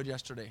our neighborhood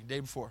yesterday,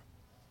 day before.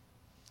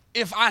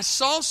 If I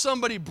saw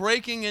somebody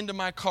breaking into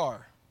my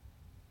car,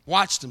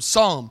 watched him,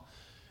 saw him,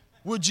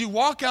 would you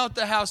walk out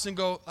the house and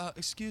go,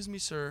 excuse me,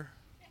 sir,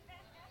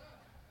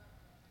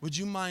 would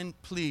you mind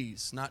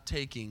please not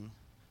taking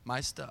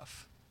my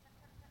stuff?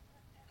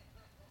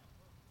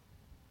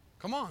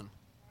 Come on.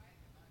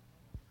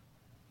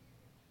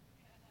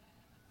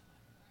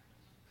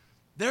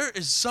 There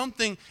is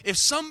something, if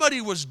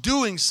somebody was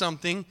doing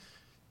something,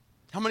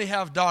 how many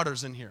have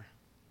daughters in here?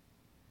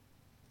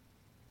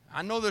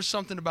 I know there's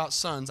something about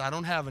sons. I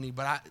don't have any,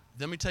 but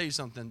let me tell you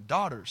something.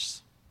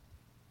 Daughters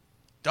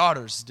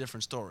is a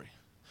different story.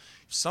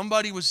 If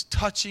somebody was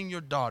touching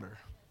your daughter,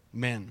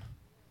 men,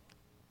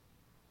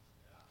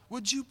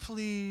 would you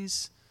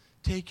please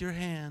take your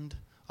hand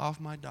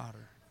off my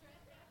daughter?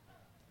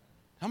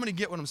 How many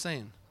get what I'm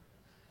saying?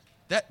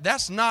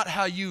 That's not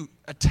how you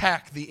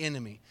attack the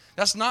enemy.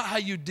 That's not how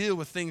you deal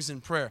with things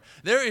in prayer.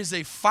 There is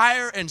a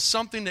fire and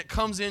something that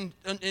comes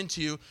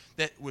into you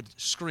that would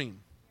scream,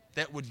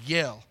 that would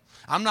yell.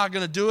 I'm not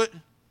going to do it,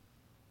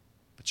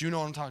 but you know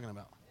what I'm talking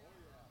about.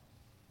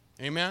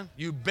 Amen?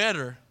 You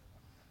better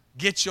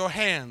get your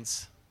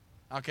hands.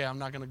 Okay, I'm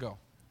not going to go.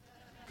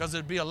 Because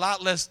there'd be a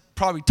lot less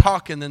probably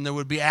talking than there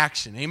would be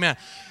action. Amen.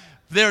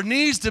 There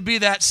needs to be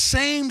that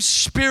same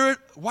spirit.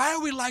 Why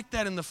are we like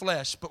that in the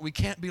flesh, but we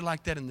can't be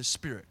like that in the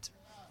spirit?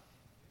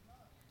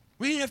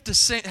 We have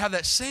to have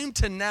that same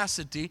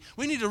tenacity.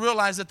 We need to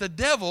realize that the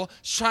devil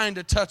is trying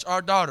to touch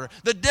our daughter.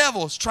 The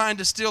devil's trying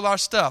to steal our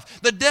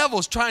stuff. The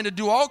devil's trying to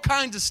do all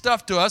kinds of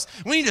stuff to us.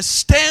 We need to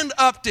stand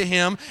up to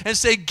him and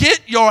say,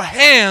 get your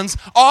hands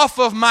off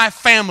of my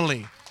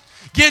family.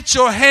 Get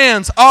your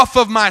hands off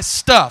of my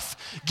stuff.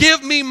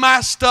 Give me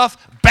my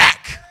stuff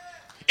back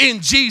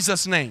in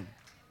Jesus' name.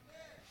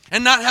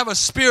 And not have a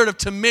spirit of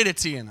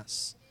timidity in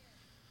us.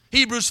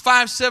 Hebrews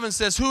 5:7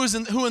 says,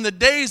 who in the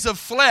days of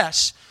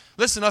flesh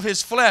Listen, of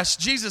his flesh,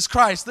 Jesus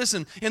Christ,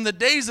 listen, in the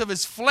days of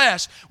his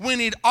flesh, when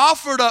he'd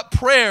offered up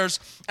prayers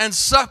and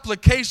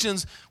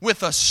supplications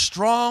with a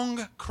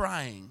strong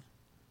crying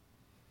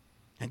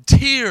and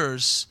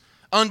tears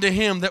unto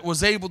him that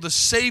was able to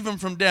save him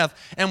from death,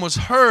 and was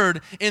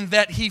heard in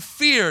that he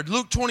feared.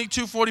 Luke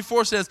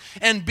 22:44 says,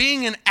 and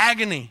being in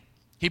agony,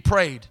 he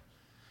prayed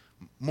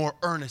more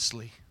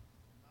earnestly.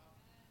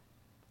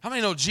 How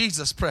many know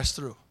Jesus pressed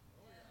through?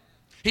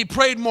 He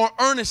prayed more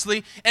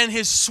earnestly, and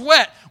his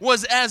sweat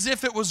was as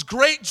if it was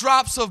great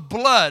drops of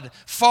blood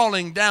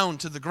falling down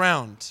to the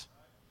ground.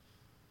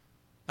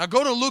 Now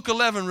go to Luke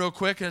 11 real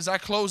quick as I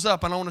close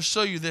up, and I want to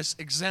show you this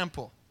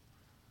example.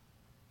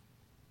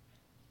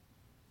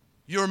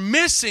 You're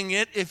missing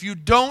it if you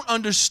don't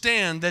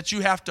understand that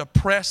you have to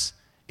press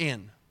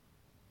in,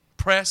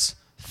 press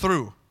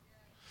through,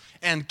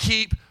 and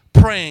keep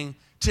praying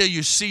till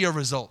you see a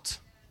result.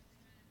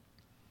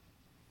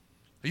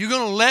 Are you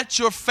going to let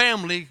your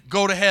family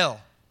go to hell,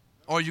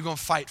 or are you going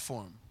to fight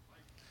for them?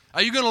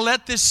 Are you going to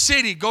let this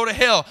city go to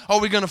hell, or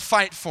are we going to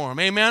fight for them?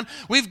 Amen?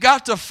 We've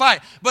got to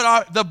fight.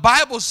 But the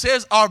Bible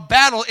says our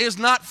battle is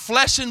not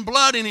flesh and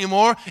blood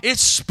anymore.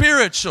 It's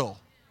spiritual.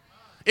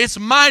 It's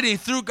mighty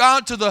through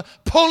God to the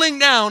pulling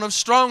down of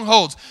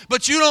strongholds.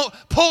 But you don't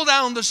pull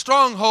down the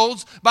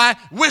strongholds by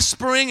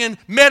whispering and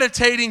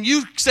meditating.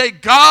 You say,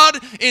 God,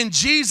 in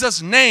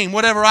Jesus' name,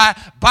 whatever I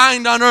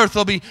bind on earth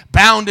will be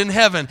bound in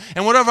heaven.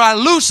 And whatever I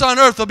loose on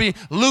earth will be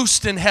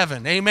loosed in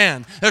heaven.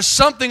 Amen. There's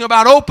something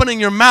about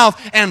opening your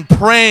mouth and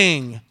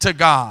praying to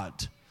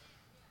God.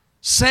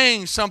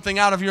 Saying something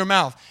out of your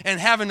mouth and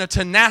having a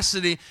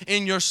tenacity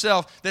in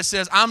yourself that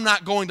says, I'm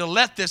not going to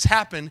let this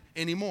happen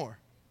anymore.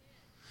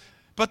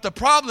 But the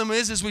problem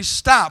is we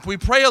stop. We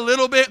pray a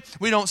little bit,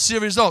 we don't see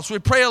results. We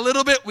pray a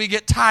little bit, we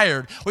get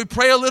tired. We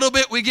pray a little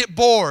bit, we get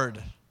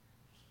bored.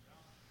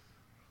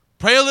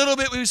 Pray a little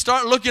bit, we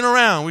start looking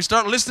around. We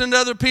start listening to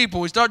other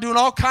people. We start doing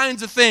all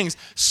kinds of things.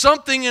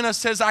 Something in us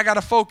says, I got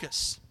to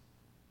focus.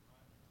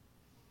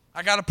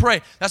 I got to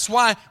pray. That's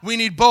why we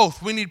need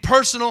both. We need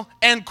personal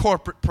and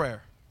corporate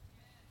prayer.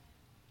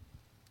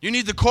 You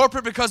need the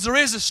corporate because there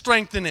is a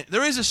strength in it.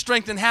 There is a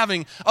strength in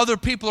having other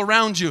people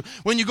around you.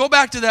 When you go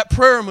back to that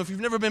prayer room, if you've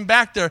never been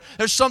back there,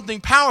 there's something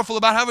powerful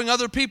about having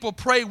other people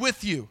pray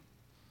with you.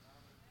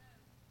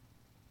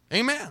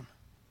 Amen.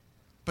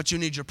 But you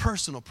need your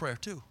personal prayer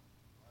too.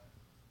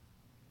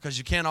 Because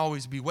you can't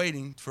always be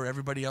waiting for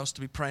everybody else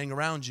to be praying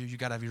around you. You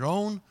got to have your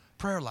own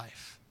prayer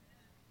life.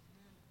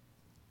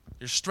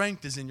 Your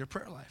strength is in your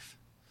prayer life.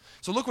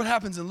 So look what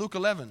happens in Luke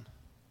 11.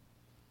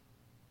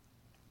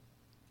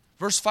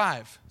 Verse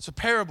 5, it's a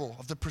parable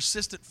of the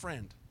persistent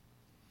friend.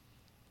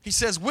 He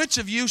says, which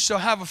of you shall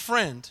have a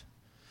friend?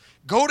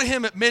 Go to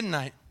him at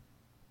midnight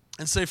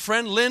and say,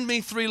 friend, lend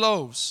me 3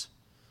 loaves.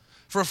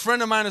 For a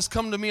friend of mine has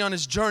come to me on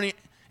his journey,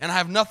 and I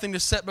have nothing to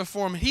set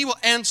before him. He will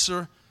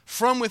answer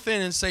from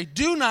within and say,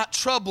 do not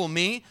trouble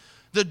me.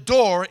 The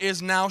door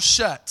is now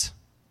shut.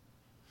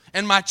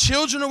 And my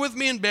children are with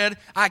me in bed.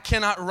 I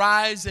cannot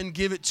rise and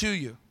give it to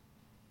you.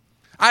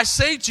 I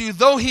say to you,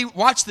 though he,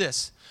 watch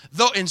this.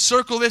 Though,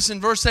 encircle this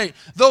in verse 8,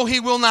 though he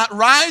will not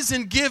rise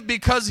and give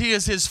because he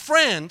is his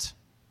friend,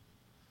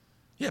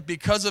 yet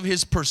because of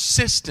his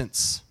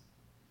persistence,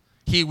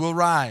 he will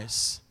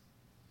rise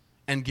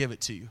and give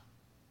it to you.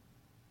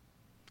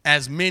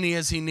 As many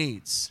as he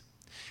needs.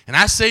 And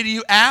I say to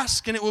you,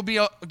 ask and it will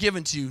be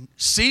given to you.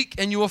 Seek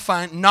and you will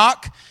find.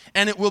 Knock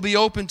and it will be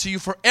open to you.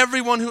 For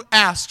everyone who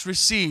asks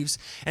receives,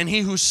 and he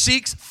who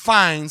seeks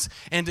finds,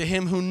 and to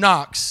him who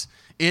knocks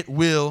it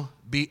will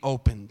be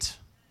opened.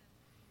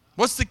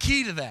 What's the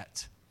key to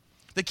that?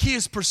 The key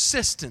is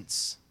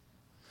persistence.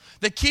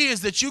 The key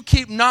is that you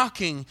keep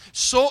knocking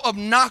so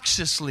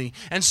obnoxiously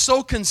and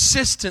so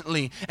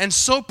consistently and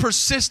so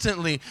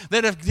persistently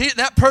that if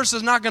that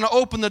person's not going to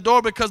open the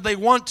door because they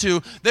want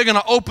to, they're going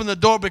to open the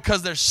door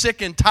because they're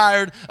sick and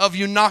tired of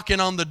you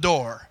knocking on the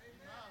door.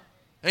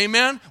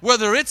 Amen?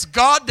 Whether it's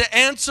God to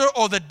answer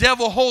or the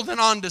devil holding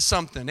on to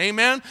something.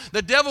 Amen?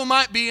 The devil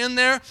might be in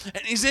there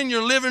and he's in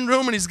your living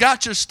room and he's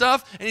got your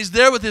stuff and he's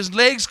there with his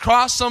legs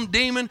crossed, some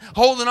demon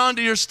holding on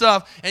to your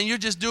stuff, and you're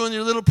just doing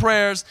your little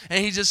prayers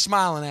and he's just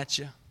smiling at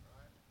you.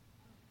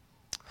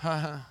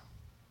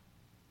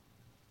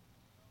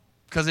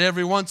 Because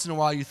every once in a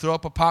while you throw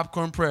up a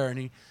popcorn prayer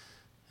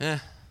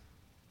and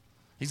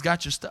he's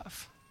got your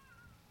stuff.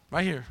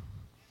 Right here.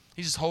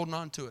 He's just holding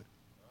on to it.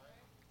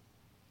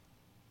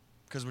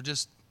 Because we're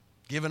just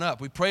giving up.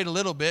 We prayed a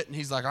little bit, and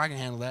he's like, I can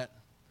handle that.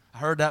 I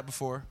heard that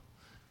before.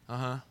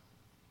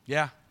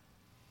 Yeah.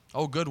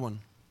 Oh, good one.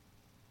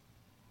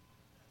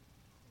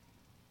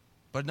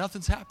 But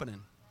nothing's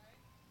happening.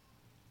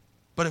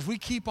 But if we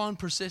keep on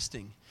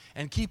persisting,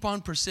 and keep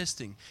on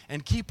persisting,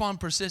 and keep on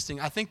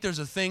persisting, I think there's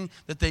a thing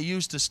that they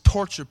use to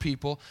torture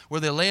people where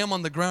they lay them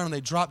on the ground and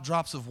they drop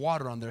drops of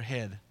water on their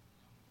head.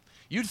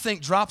 You'd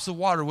think drops of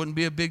water wouldn't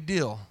be a big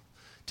deal.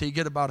 till you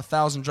get about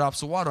 1,000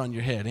 drops of water on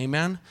your head.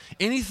 Amen?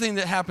 Anything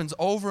that happens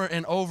over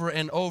and over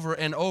and over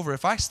and over,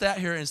 if I sat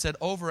here and said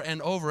over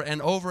and over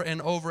and over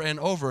and over and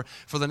over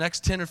for the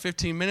next 10 or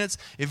 15 minutes,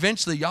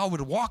 eventually y'all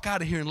would walk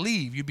out of here and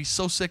leave. You'd be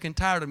so sick and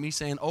tired of me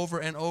saying over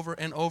and over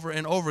and over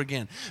and over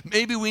again.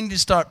 Maybe we need to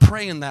start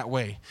praying that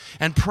way,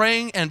 and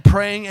praying and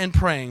praying and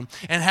praying,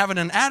 and having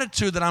an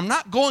attitude that I'm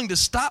not going to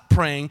stop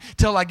praying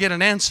till I get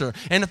an answer.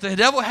 And if the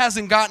devil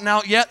hasn't gotten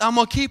out yet, I'm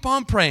going to keep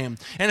on praying.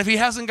 And if he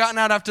hasn't gotten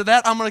out after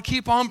that, I'm going to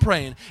keep on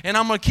praying. And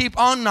I'm going to keep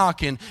on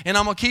knocking. And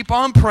I'm going to keep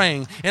on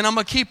praying. And I'm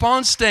going to keep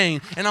on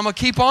staying. And I'm going to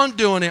keep on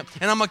doing it.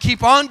 And I'm going to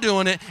keep on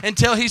doing it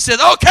until he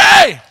says,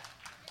 okay,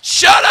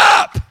 shut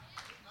up.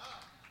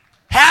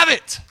 Have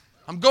it.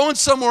 I'm going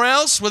somewhere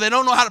else where they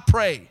don't know how to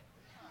pray.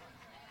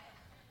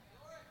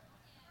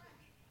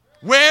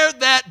 Wear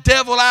that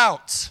devil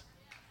out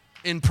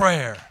in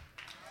prayer.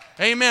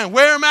 Amen.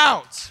 Wear him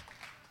out.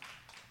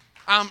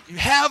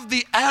 Have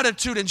the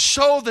attitude and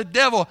show the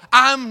devil,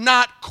 I'm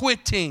not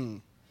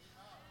quitting.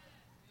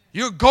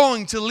 You're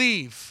going to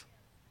leave.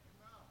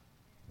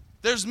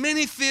 There's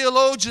many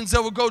theologians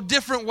that will go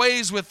different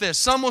ways with this.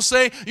 Some will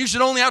say you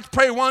should only have to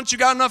pray once. You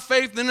got enough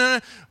faith.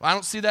 I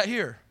don't see that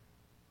here.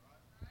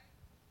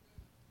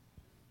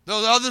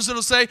 Those others that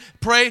will say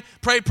pray,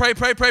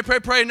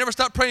 and never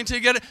stop praying until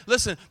you get it.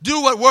 Listen,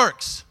 do what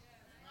works.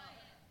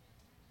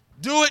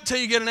 Do it till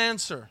you get an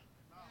answer.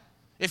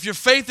 If your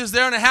faith is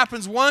there and it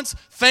happens once,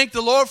 thank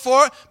the Lord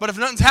for it. But if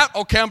nothing's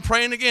happened, okay, I'm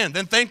praying again.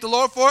 Then thank the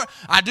Lord for it.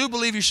 I do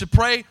believe you should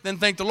pray, then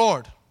thank the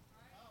Lord.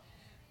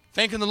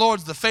 Thanking the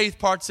Lord, the faith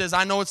part says,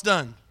 I know it's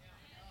done.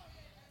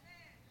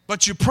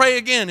 But you pray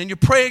again and you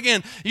pray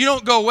again. You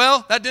don't go,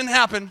 well, that didn't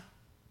happen.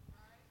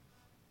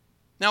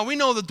 Now, we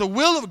know that the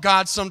will of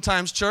God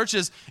sometimes, church,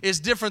 is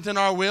different than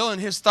our will, and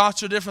his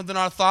thoughts are different than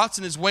our thoughts,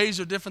 and his ways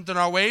are different than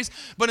our ways.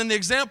 But in the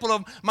example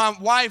of my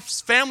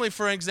wife's family,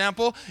 for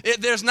example,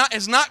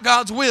 it's not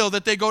God's will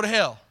that they go to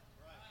hell.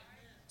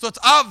 So it's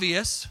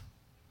obvious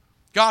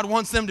God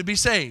wants them to be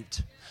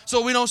saved.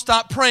 So we don't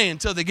stop praying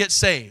until they get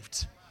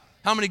saved.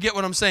 How many get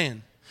what I'm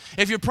saying?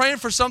 If you're praying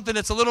for something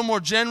that's a little more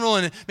general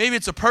and maybe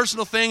it's a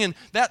personal thing, and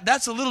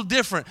that's a little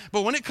different.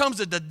 But when it comes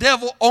to the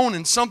devil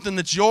owning something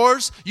that's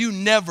yours, you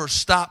never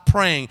stop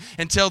praying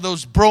until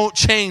those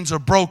chains are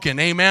broken,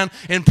 amen,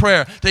 in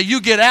prayer, that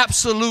you get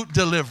absolute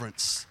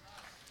deliverance.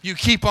 You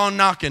keep on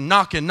knocking.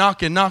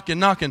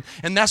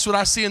 And that's what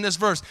I see in this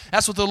verse.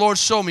 That's what the Lord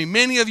showed me.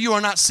 Many of you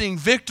are not seeing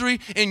victory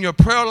in your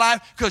prayer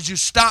life because you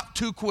stopped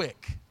too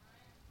quick.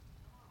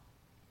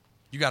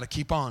 You got to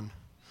keep on,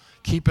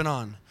 keeping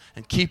on.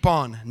 And keep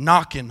on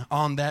knocking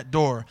on that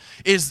door.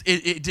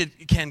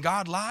 Can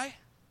God lie?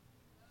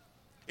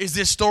 Is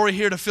this story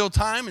here to fill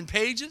time and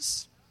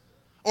pages?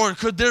 Or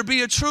could there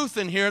be a truth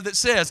in here that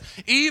says,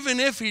 even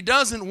if he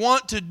doesn't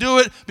want to do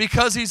it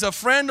because he's a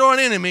friend or an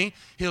enemy,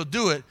 he'll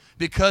do it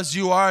because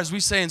you are, as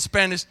we say in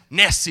Spanish,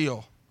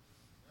 necio.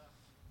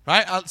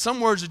 Right?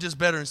 Some words are just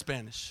better in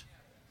Spanish.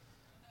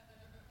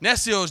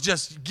 Necio is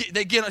just,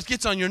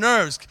 gets on your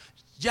nerves.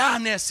 Ya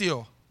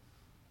necio.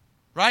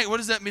 Right? What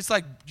does that mean? It's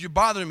like you're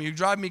bothering me. You're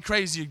driving me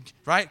crazy.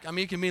 Right? I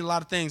mean, it can mean a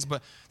lot of things,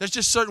 but there's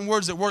just certain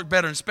words that work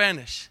better in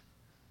Spanish.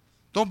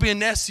 Don't be a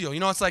necio. You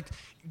know, it's like,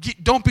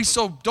 don't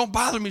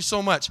bother me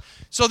so much.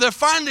 So they're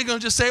finally going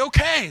to just say,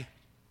 okay,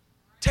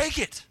 take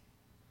it.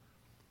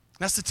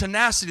 That's the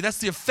tenacity. That's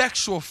the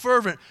effectual,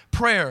 fervent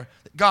prayer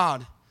that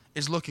God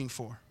is looking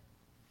for.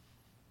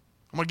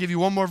 I'm going to give you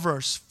one more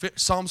verse.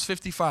 Psalms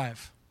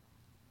 55.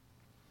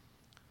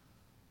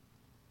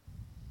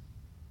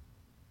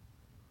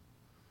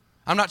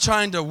 I'm not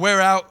trying to wear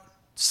out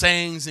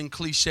sayings and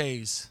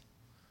cliches.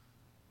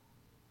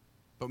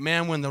 But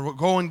man, when the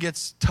going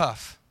gets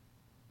tough,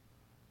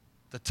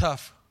 the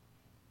tough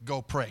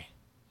go pray.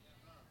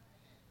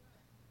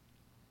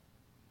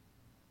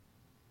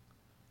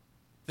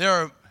 There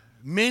are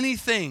many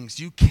things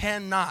you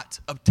cannot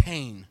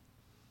obtain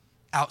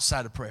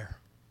outside of prayer.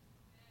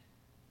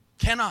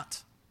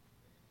 Cannot.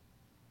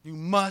 You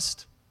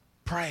must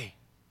pray.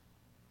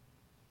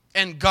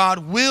 And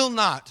God will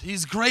not.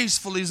 He's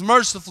graceful. He's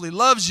merciful. He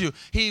loves you.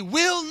 He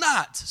will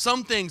not.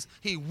 Some things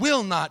he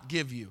will not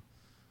give you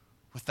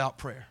without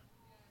prayer.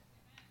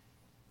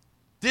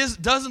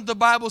 Doesn't the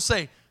Bible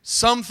say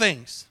some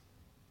things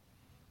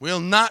will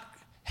not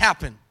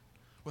happen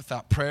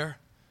without prayer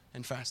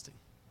and fasting?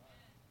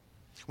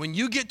 When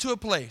you get to a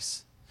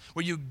place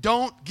where you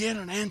don't get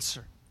an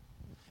answer,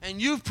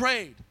 and you've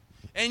prayed,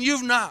 and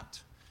you've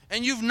knocked,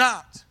 and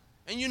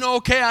you know,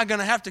 okay, I'm going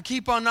to have to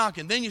keep on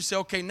knocking. Then you say,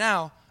 okay,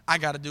 now I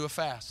got to do a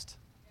fast.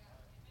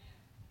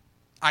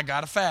 I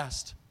got to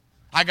fast.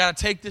 I got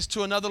to take this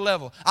to another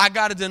level. I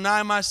got to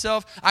deny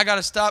myself. I got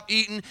to stop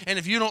eating. And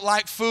if you don't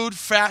like food,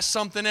 fast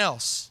something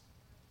else.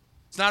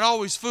 It's not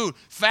always food.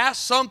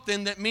 Fast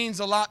something that means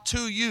a lot to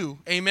you.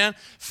 Amen?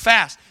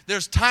 Fast.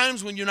 There's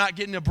times when you're not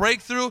getting a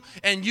breakthrough,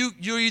 and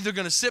you're either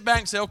going to sit back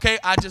and say, okay,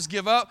 I just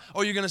give up,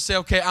 or you're going to say,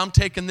 okay, I'm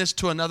taking this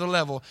to another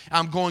level.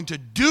 I'm going to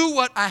do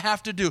what I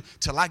have to do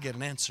till I get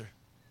an answer.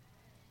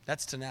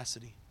 That's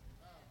tenacity.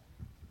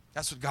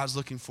 That's what God's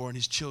looking for in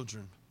his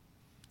children.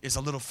 is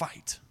a little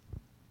fight.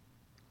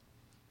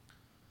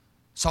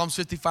 Psalms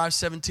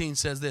 55:17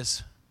 says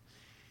this,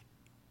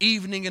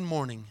 evening and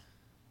morning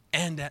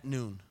and at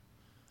noon,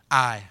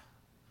 I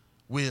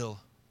will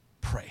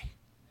pray.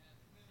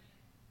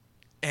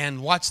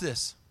 And watch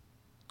this,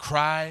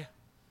 cry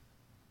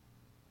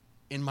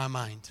in my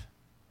mind.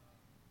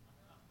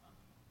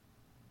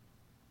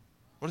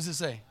 What does it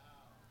say?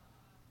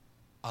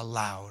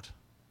 Aloud.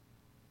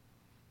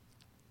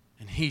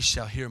 And he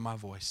shall hear my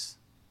voice.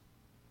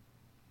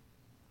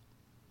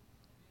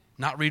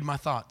 Not read my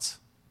thoughts.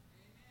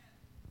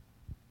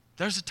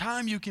 There's a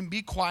time you can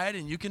be quiet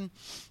and you can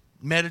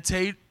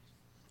meditate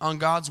on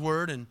God's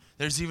word. And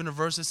there's even a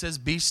verse that says,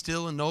 be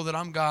still and know that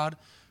I'm God.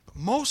 But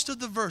most of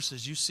the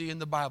verses you see in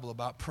the Bible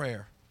about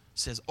prayer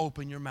says,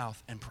 open your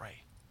mouth and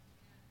pray.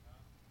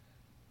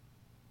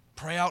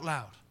 Pray out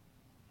loud.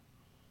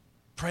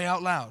 Pray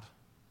out loud.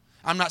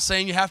 I'm not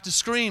saying you have to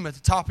scream at the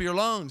top of your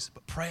lungs,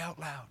 but pray out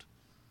loud.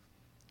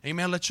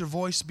 Amen. Let your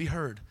voice be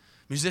heard.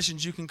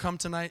 Musicians, you can come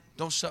tonight.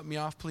 Don't shut me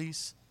off,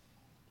 please.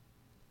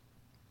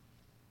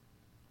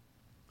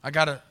 I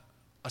got a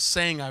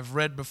saying I've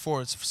read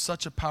before. It's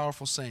such a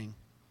powerful saying.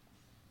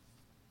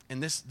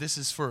 And this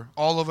is for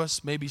all of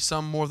us, maybe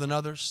some more than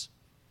others.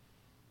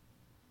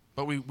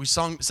 But we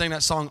sang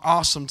that song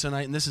Awesome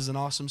tonight, and this is an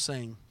awesome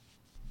saying.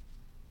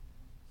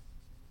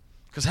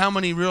 Because how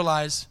many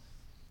realize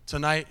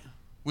tonight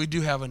we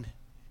do have a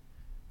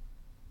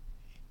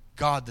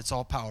God that's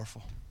all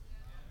powerful?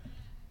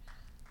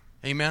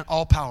 Amen?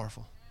 All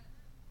powerful.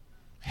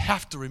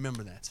 Have to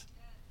remember that.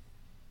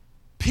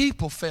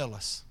 People fail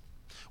us.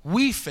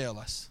 We fail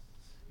us.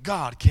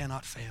 God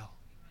cannot fail.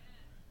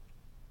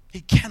 He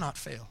cannot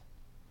fail.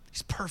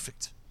 He's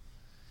perfect.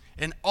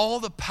 And all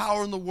the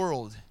power in the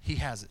world, he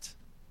has it.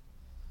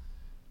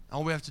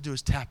 All we have to do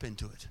is tap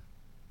into it.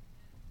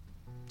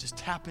 Just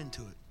tap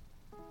into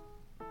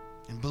it.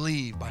 And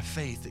believe by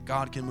faith that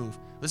God can move.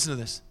 Listen to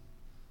this.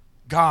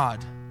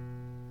 God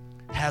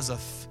has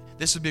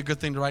this would be a good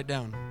thing to write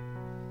down.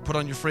 Put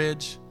on your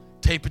fridge.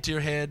 Tape it to your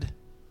head.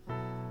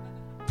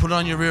 Put it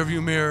on your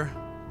rearview mirror.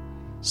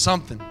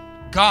 Something.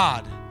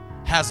 God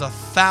has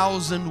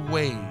 1,000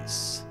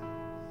 ways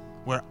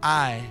where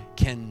I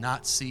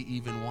cannot see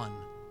even one.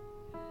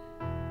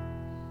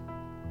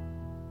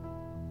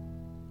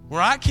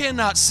 Where I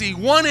cannot see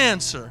one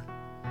answer,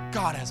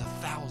 God has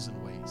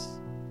 1,000 ways.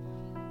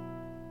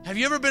 Have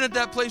you ever been at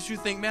that place where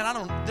you think,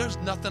 man, there's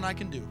nothing I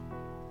can do.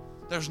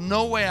 There's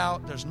no way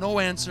out. There's no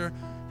answer.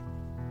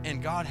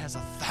 And God has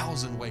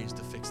 1,000 ways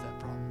to fix that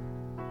problem.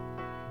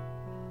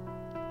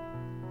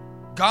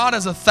 God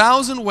has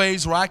 1,000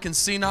 ways where I can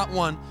see not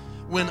one.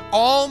 When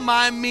all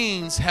my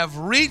means have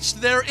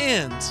reached their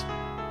end,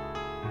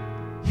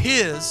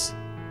 his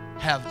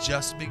have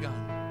just begun.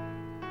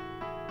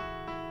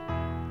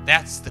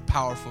 That's the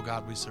powerful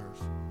God we serve.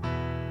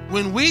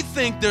 When we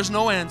think there's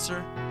no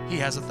answer, he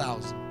has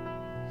 1,000.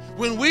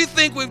 When we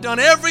think we've done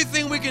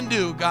everything we can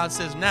do, God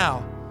says,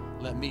 now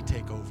let me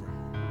take over.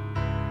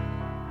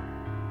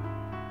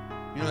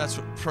 You know, that's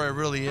what prayer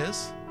really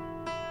is.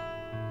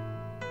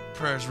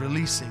 Prayer is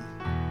releasing.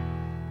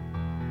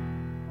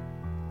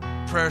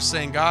 Prayer is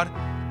saying, God,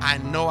 I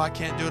know I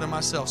can't do it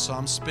myself, so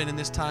I'm spending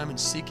this time in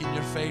seeking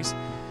your face.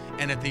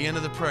 And at the end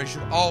of the prayer, you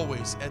should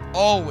always,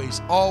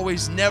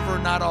 never,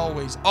 not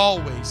always,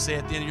 always say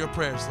at the end of your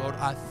prayers, Lord,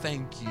 I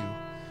thank you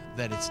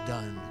that it's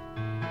done.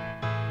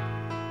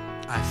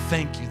 I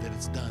thank you that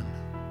it's done.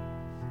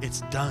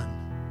 It's done.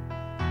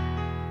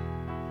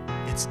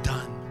 It's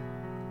done.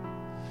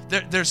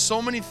 There's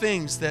so many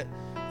things that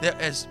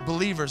as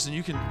believers, and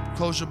you can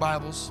close your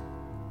Bibles.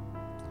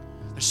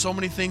 There's so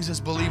many things as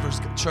believers,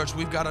 church,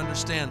 we've got to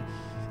understand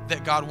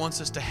that God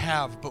wants us to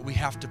have, but we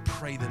have to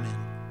pray them in.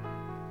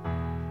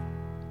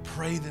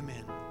 Pray them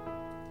in.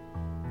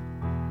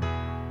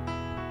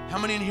 How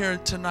many in here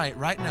tonight,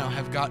 right now,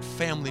 have got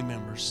family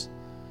members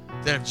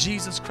that if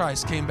Jesus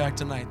Christ came back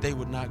tonight, they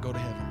would not go to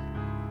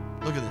heaven?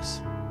 Look at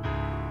this.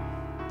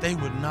 They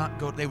would not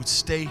go, they would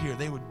stay here.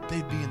 They'd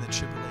be in the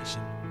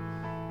tribulation.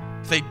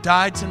 If they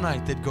died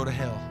tonight, they'd go to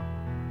hell.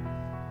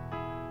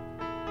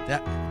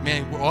 That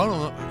man, well, I don't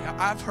know.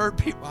 I've heard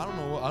people, I don't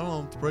know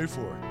what to pray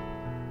for.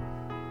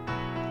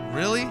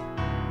 Really?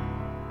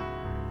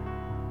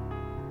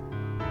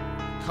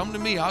 Come to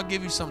me, I'll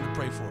give you something to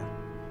pray for.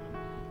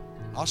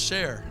 I'll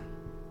share.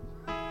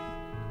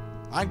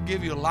 I can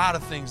give you a lot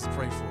of things to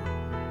pray for.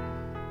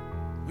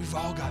 We've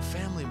all got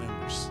family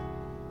members.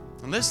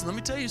 And listen, let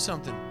me tell you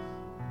something.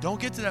 Don't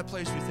get to that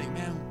place where you think,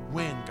 man,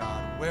 when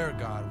God, where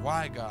God,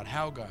 why God,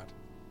 how God.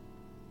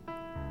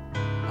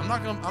 I'm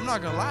not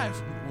gonna lie.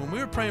 When we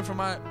were praying for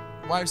my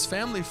wife's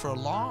family for a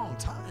long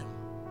time,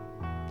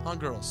 huh,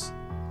 girls?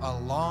 A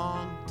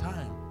long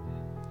time.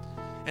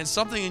 And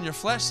something in your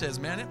flesh says,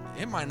 man,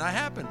 it might not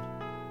happen.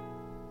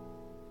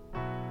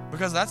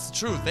 Because that's the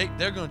truth.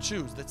 They're going to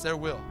choose. That's their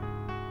will.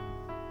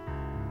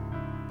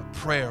 But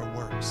prayer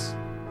works.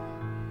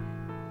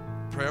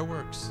 Prayer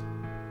works.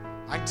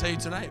 I can tell you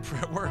tonight,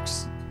 prayer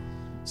works.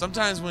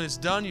 Sometimes when it's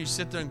done, you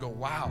sit there and go,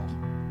 wow.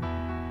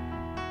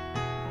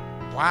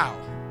 Wow.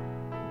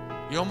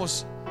 You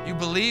almost, You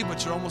believe,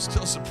 but you're almost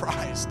still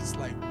surprised. It's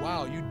like,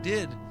 wow, you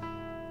did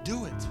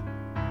do it.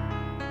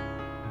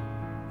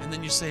 And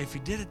then you say, if he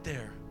did it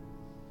there,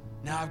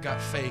 now I've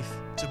got faith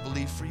to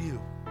believe for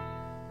you.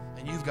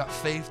 And you've got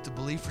faith to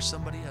believe for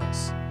somebody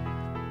else.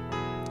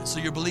 And so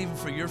you're believing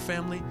for your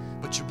family,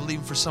 but you're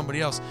believing for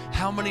somebody else.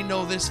 How many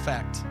know this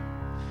fact?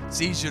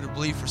 It's easier to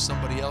believe for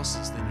somebody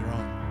else's than your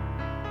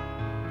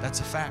own. That's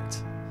a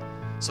fact.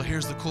 So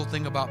here's the cool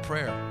thing about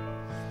prayer.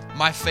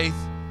 My faith,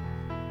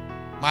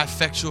 my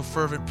effectual,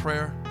 fervent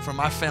prayer for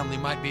my family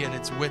might be at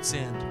its wit's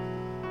end,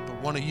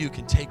 but one of you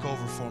can take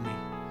over for me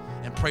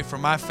and pray for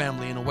my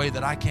family in a way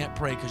that I can't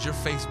pray, because your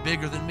faith's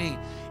bigger than me,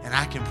 and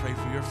I can pray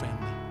for your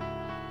family.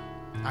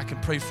 I can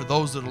pray for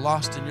those that are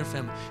lost in your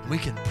family, and we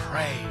can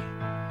pray.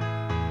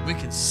 We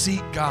can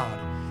seek God,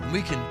 and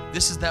we can,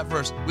 this is that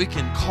verse, we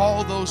can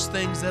call those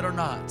things that are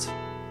not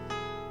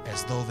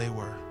as though they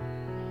were.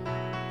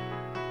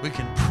 We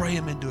can pray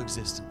them into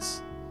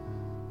existence.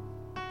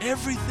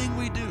 Everything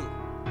we do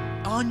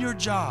on your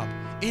job,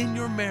 in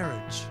your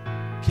marriage,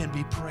 can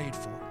be prayed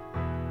for.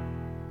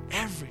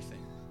 Everything.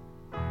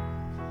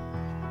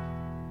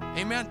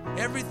 Amen?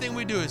 Everything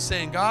we do is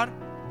saying, God,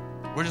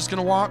 we're just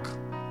going to walk,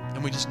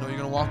 and we just know you're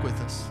going to walk with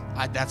us.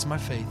 That's my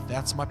faith.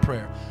 That's my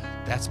prayer.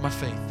 That's my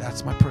faith.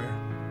 That's my prayer.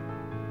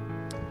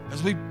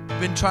 As we've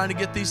been trying to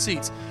get these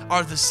seats,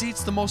 are the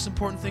seats the most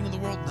important thing in the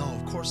world? No,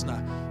 of course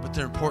not. But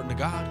they're important to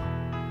God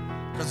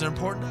because they're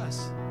important to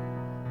us.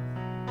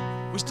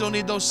 We still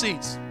need those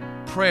seats.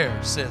 Prayer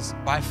says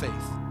by faith.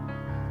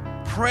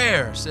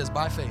 Prayer says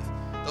by faith.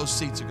 Those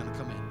seats are going to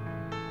come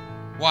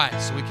in. Why?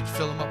 So we can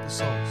fill them up with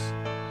souls.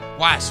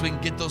 Why? So we can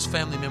get those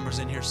family members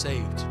in here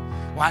saved.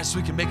 Why? So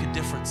we can make a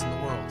difference in the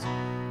world.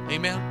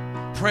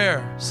 Amen?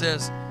 Prayer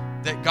says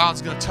that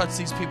God's going to touch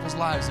these people's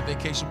lives in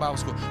Vacation Bible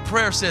School.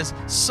 Prayer says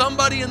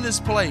somebody in this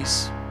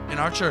place, in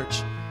our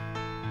church,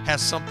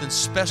 has something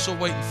special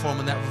waiting for them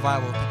in that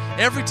revival.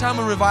 Every time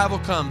a revival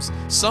comes,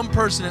 some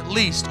person at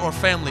least or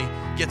family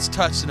gets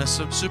touched in a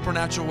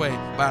supernatural way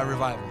by a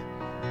revival.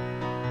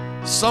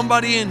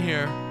 Somebody in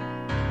here,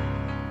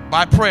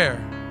 by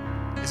prayer,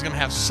 is going to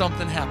have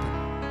something happen.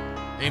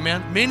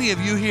 Amen? Many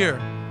of you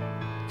here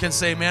can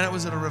say, man, it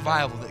was at a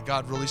revival that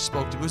God really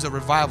spoke to me. It was a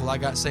revival I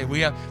got saved. We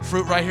have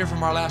fruit right here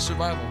from our last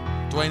revival.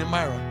 Dwayne and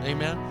Myra,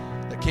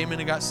 amen, that came in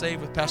and got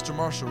saved with Pastor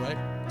Marshall, right?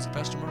 Is it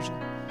Pastor Marshall?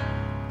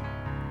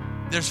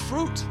 There's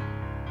fruit.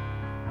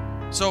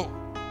 So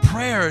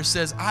prayer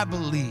says, I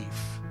believe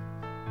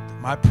that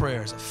my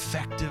prayer is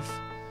effective.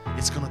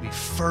 It's going to be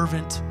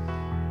fervent.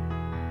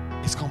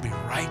 It's going to be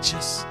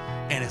righteous.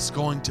 And it's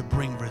going to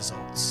bring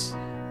results.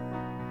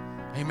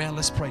 Amen.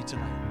 Let's pray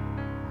tonight.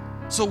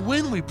 So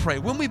when we pray,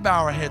 when we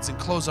bow our heads and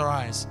close our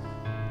eyes,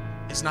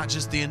 it's not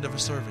just the end of a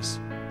service.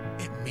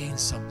 It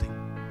means something.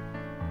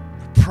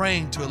 We're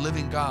praying to a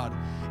living God,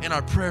 and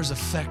our prayer is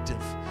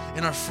effective,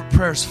 and our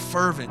prayer is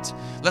fervent.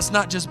 Let's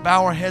not just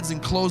bow our heads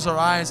and close our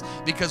eyes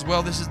because,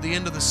 well, this is the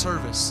end of the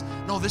service.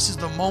 No, this is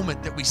the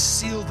moment that we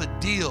seal the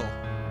deal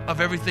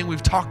of everything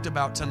we've talked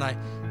about tonight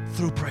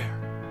through prayer.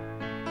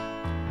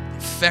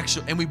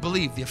 Effectual, and we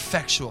believe the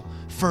effectual,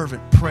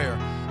 fervent prayer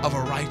of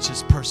a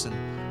righteous person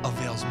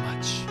avails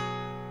much.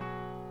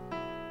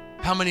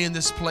 How many in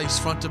this place,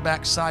 front to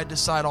back, side to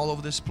side, all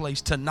over this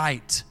place,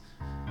 tonight,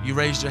 you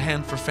raised your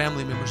hand for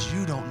family members,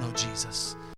 you don't know Jesus.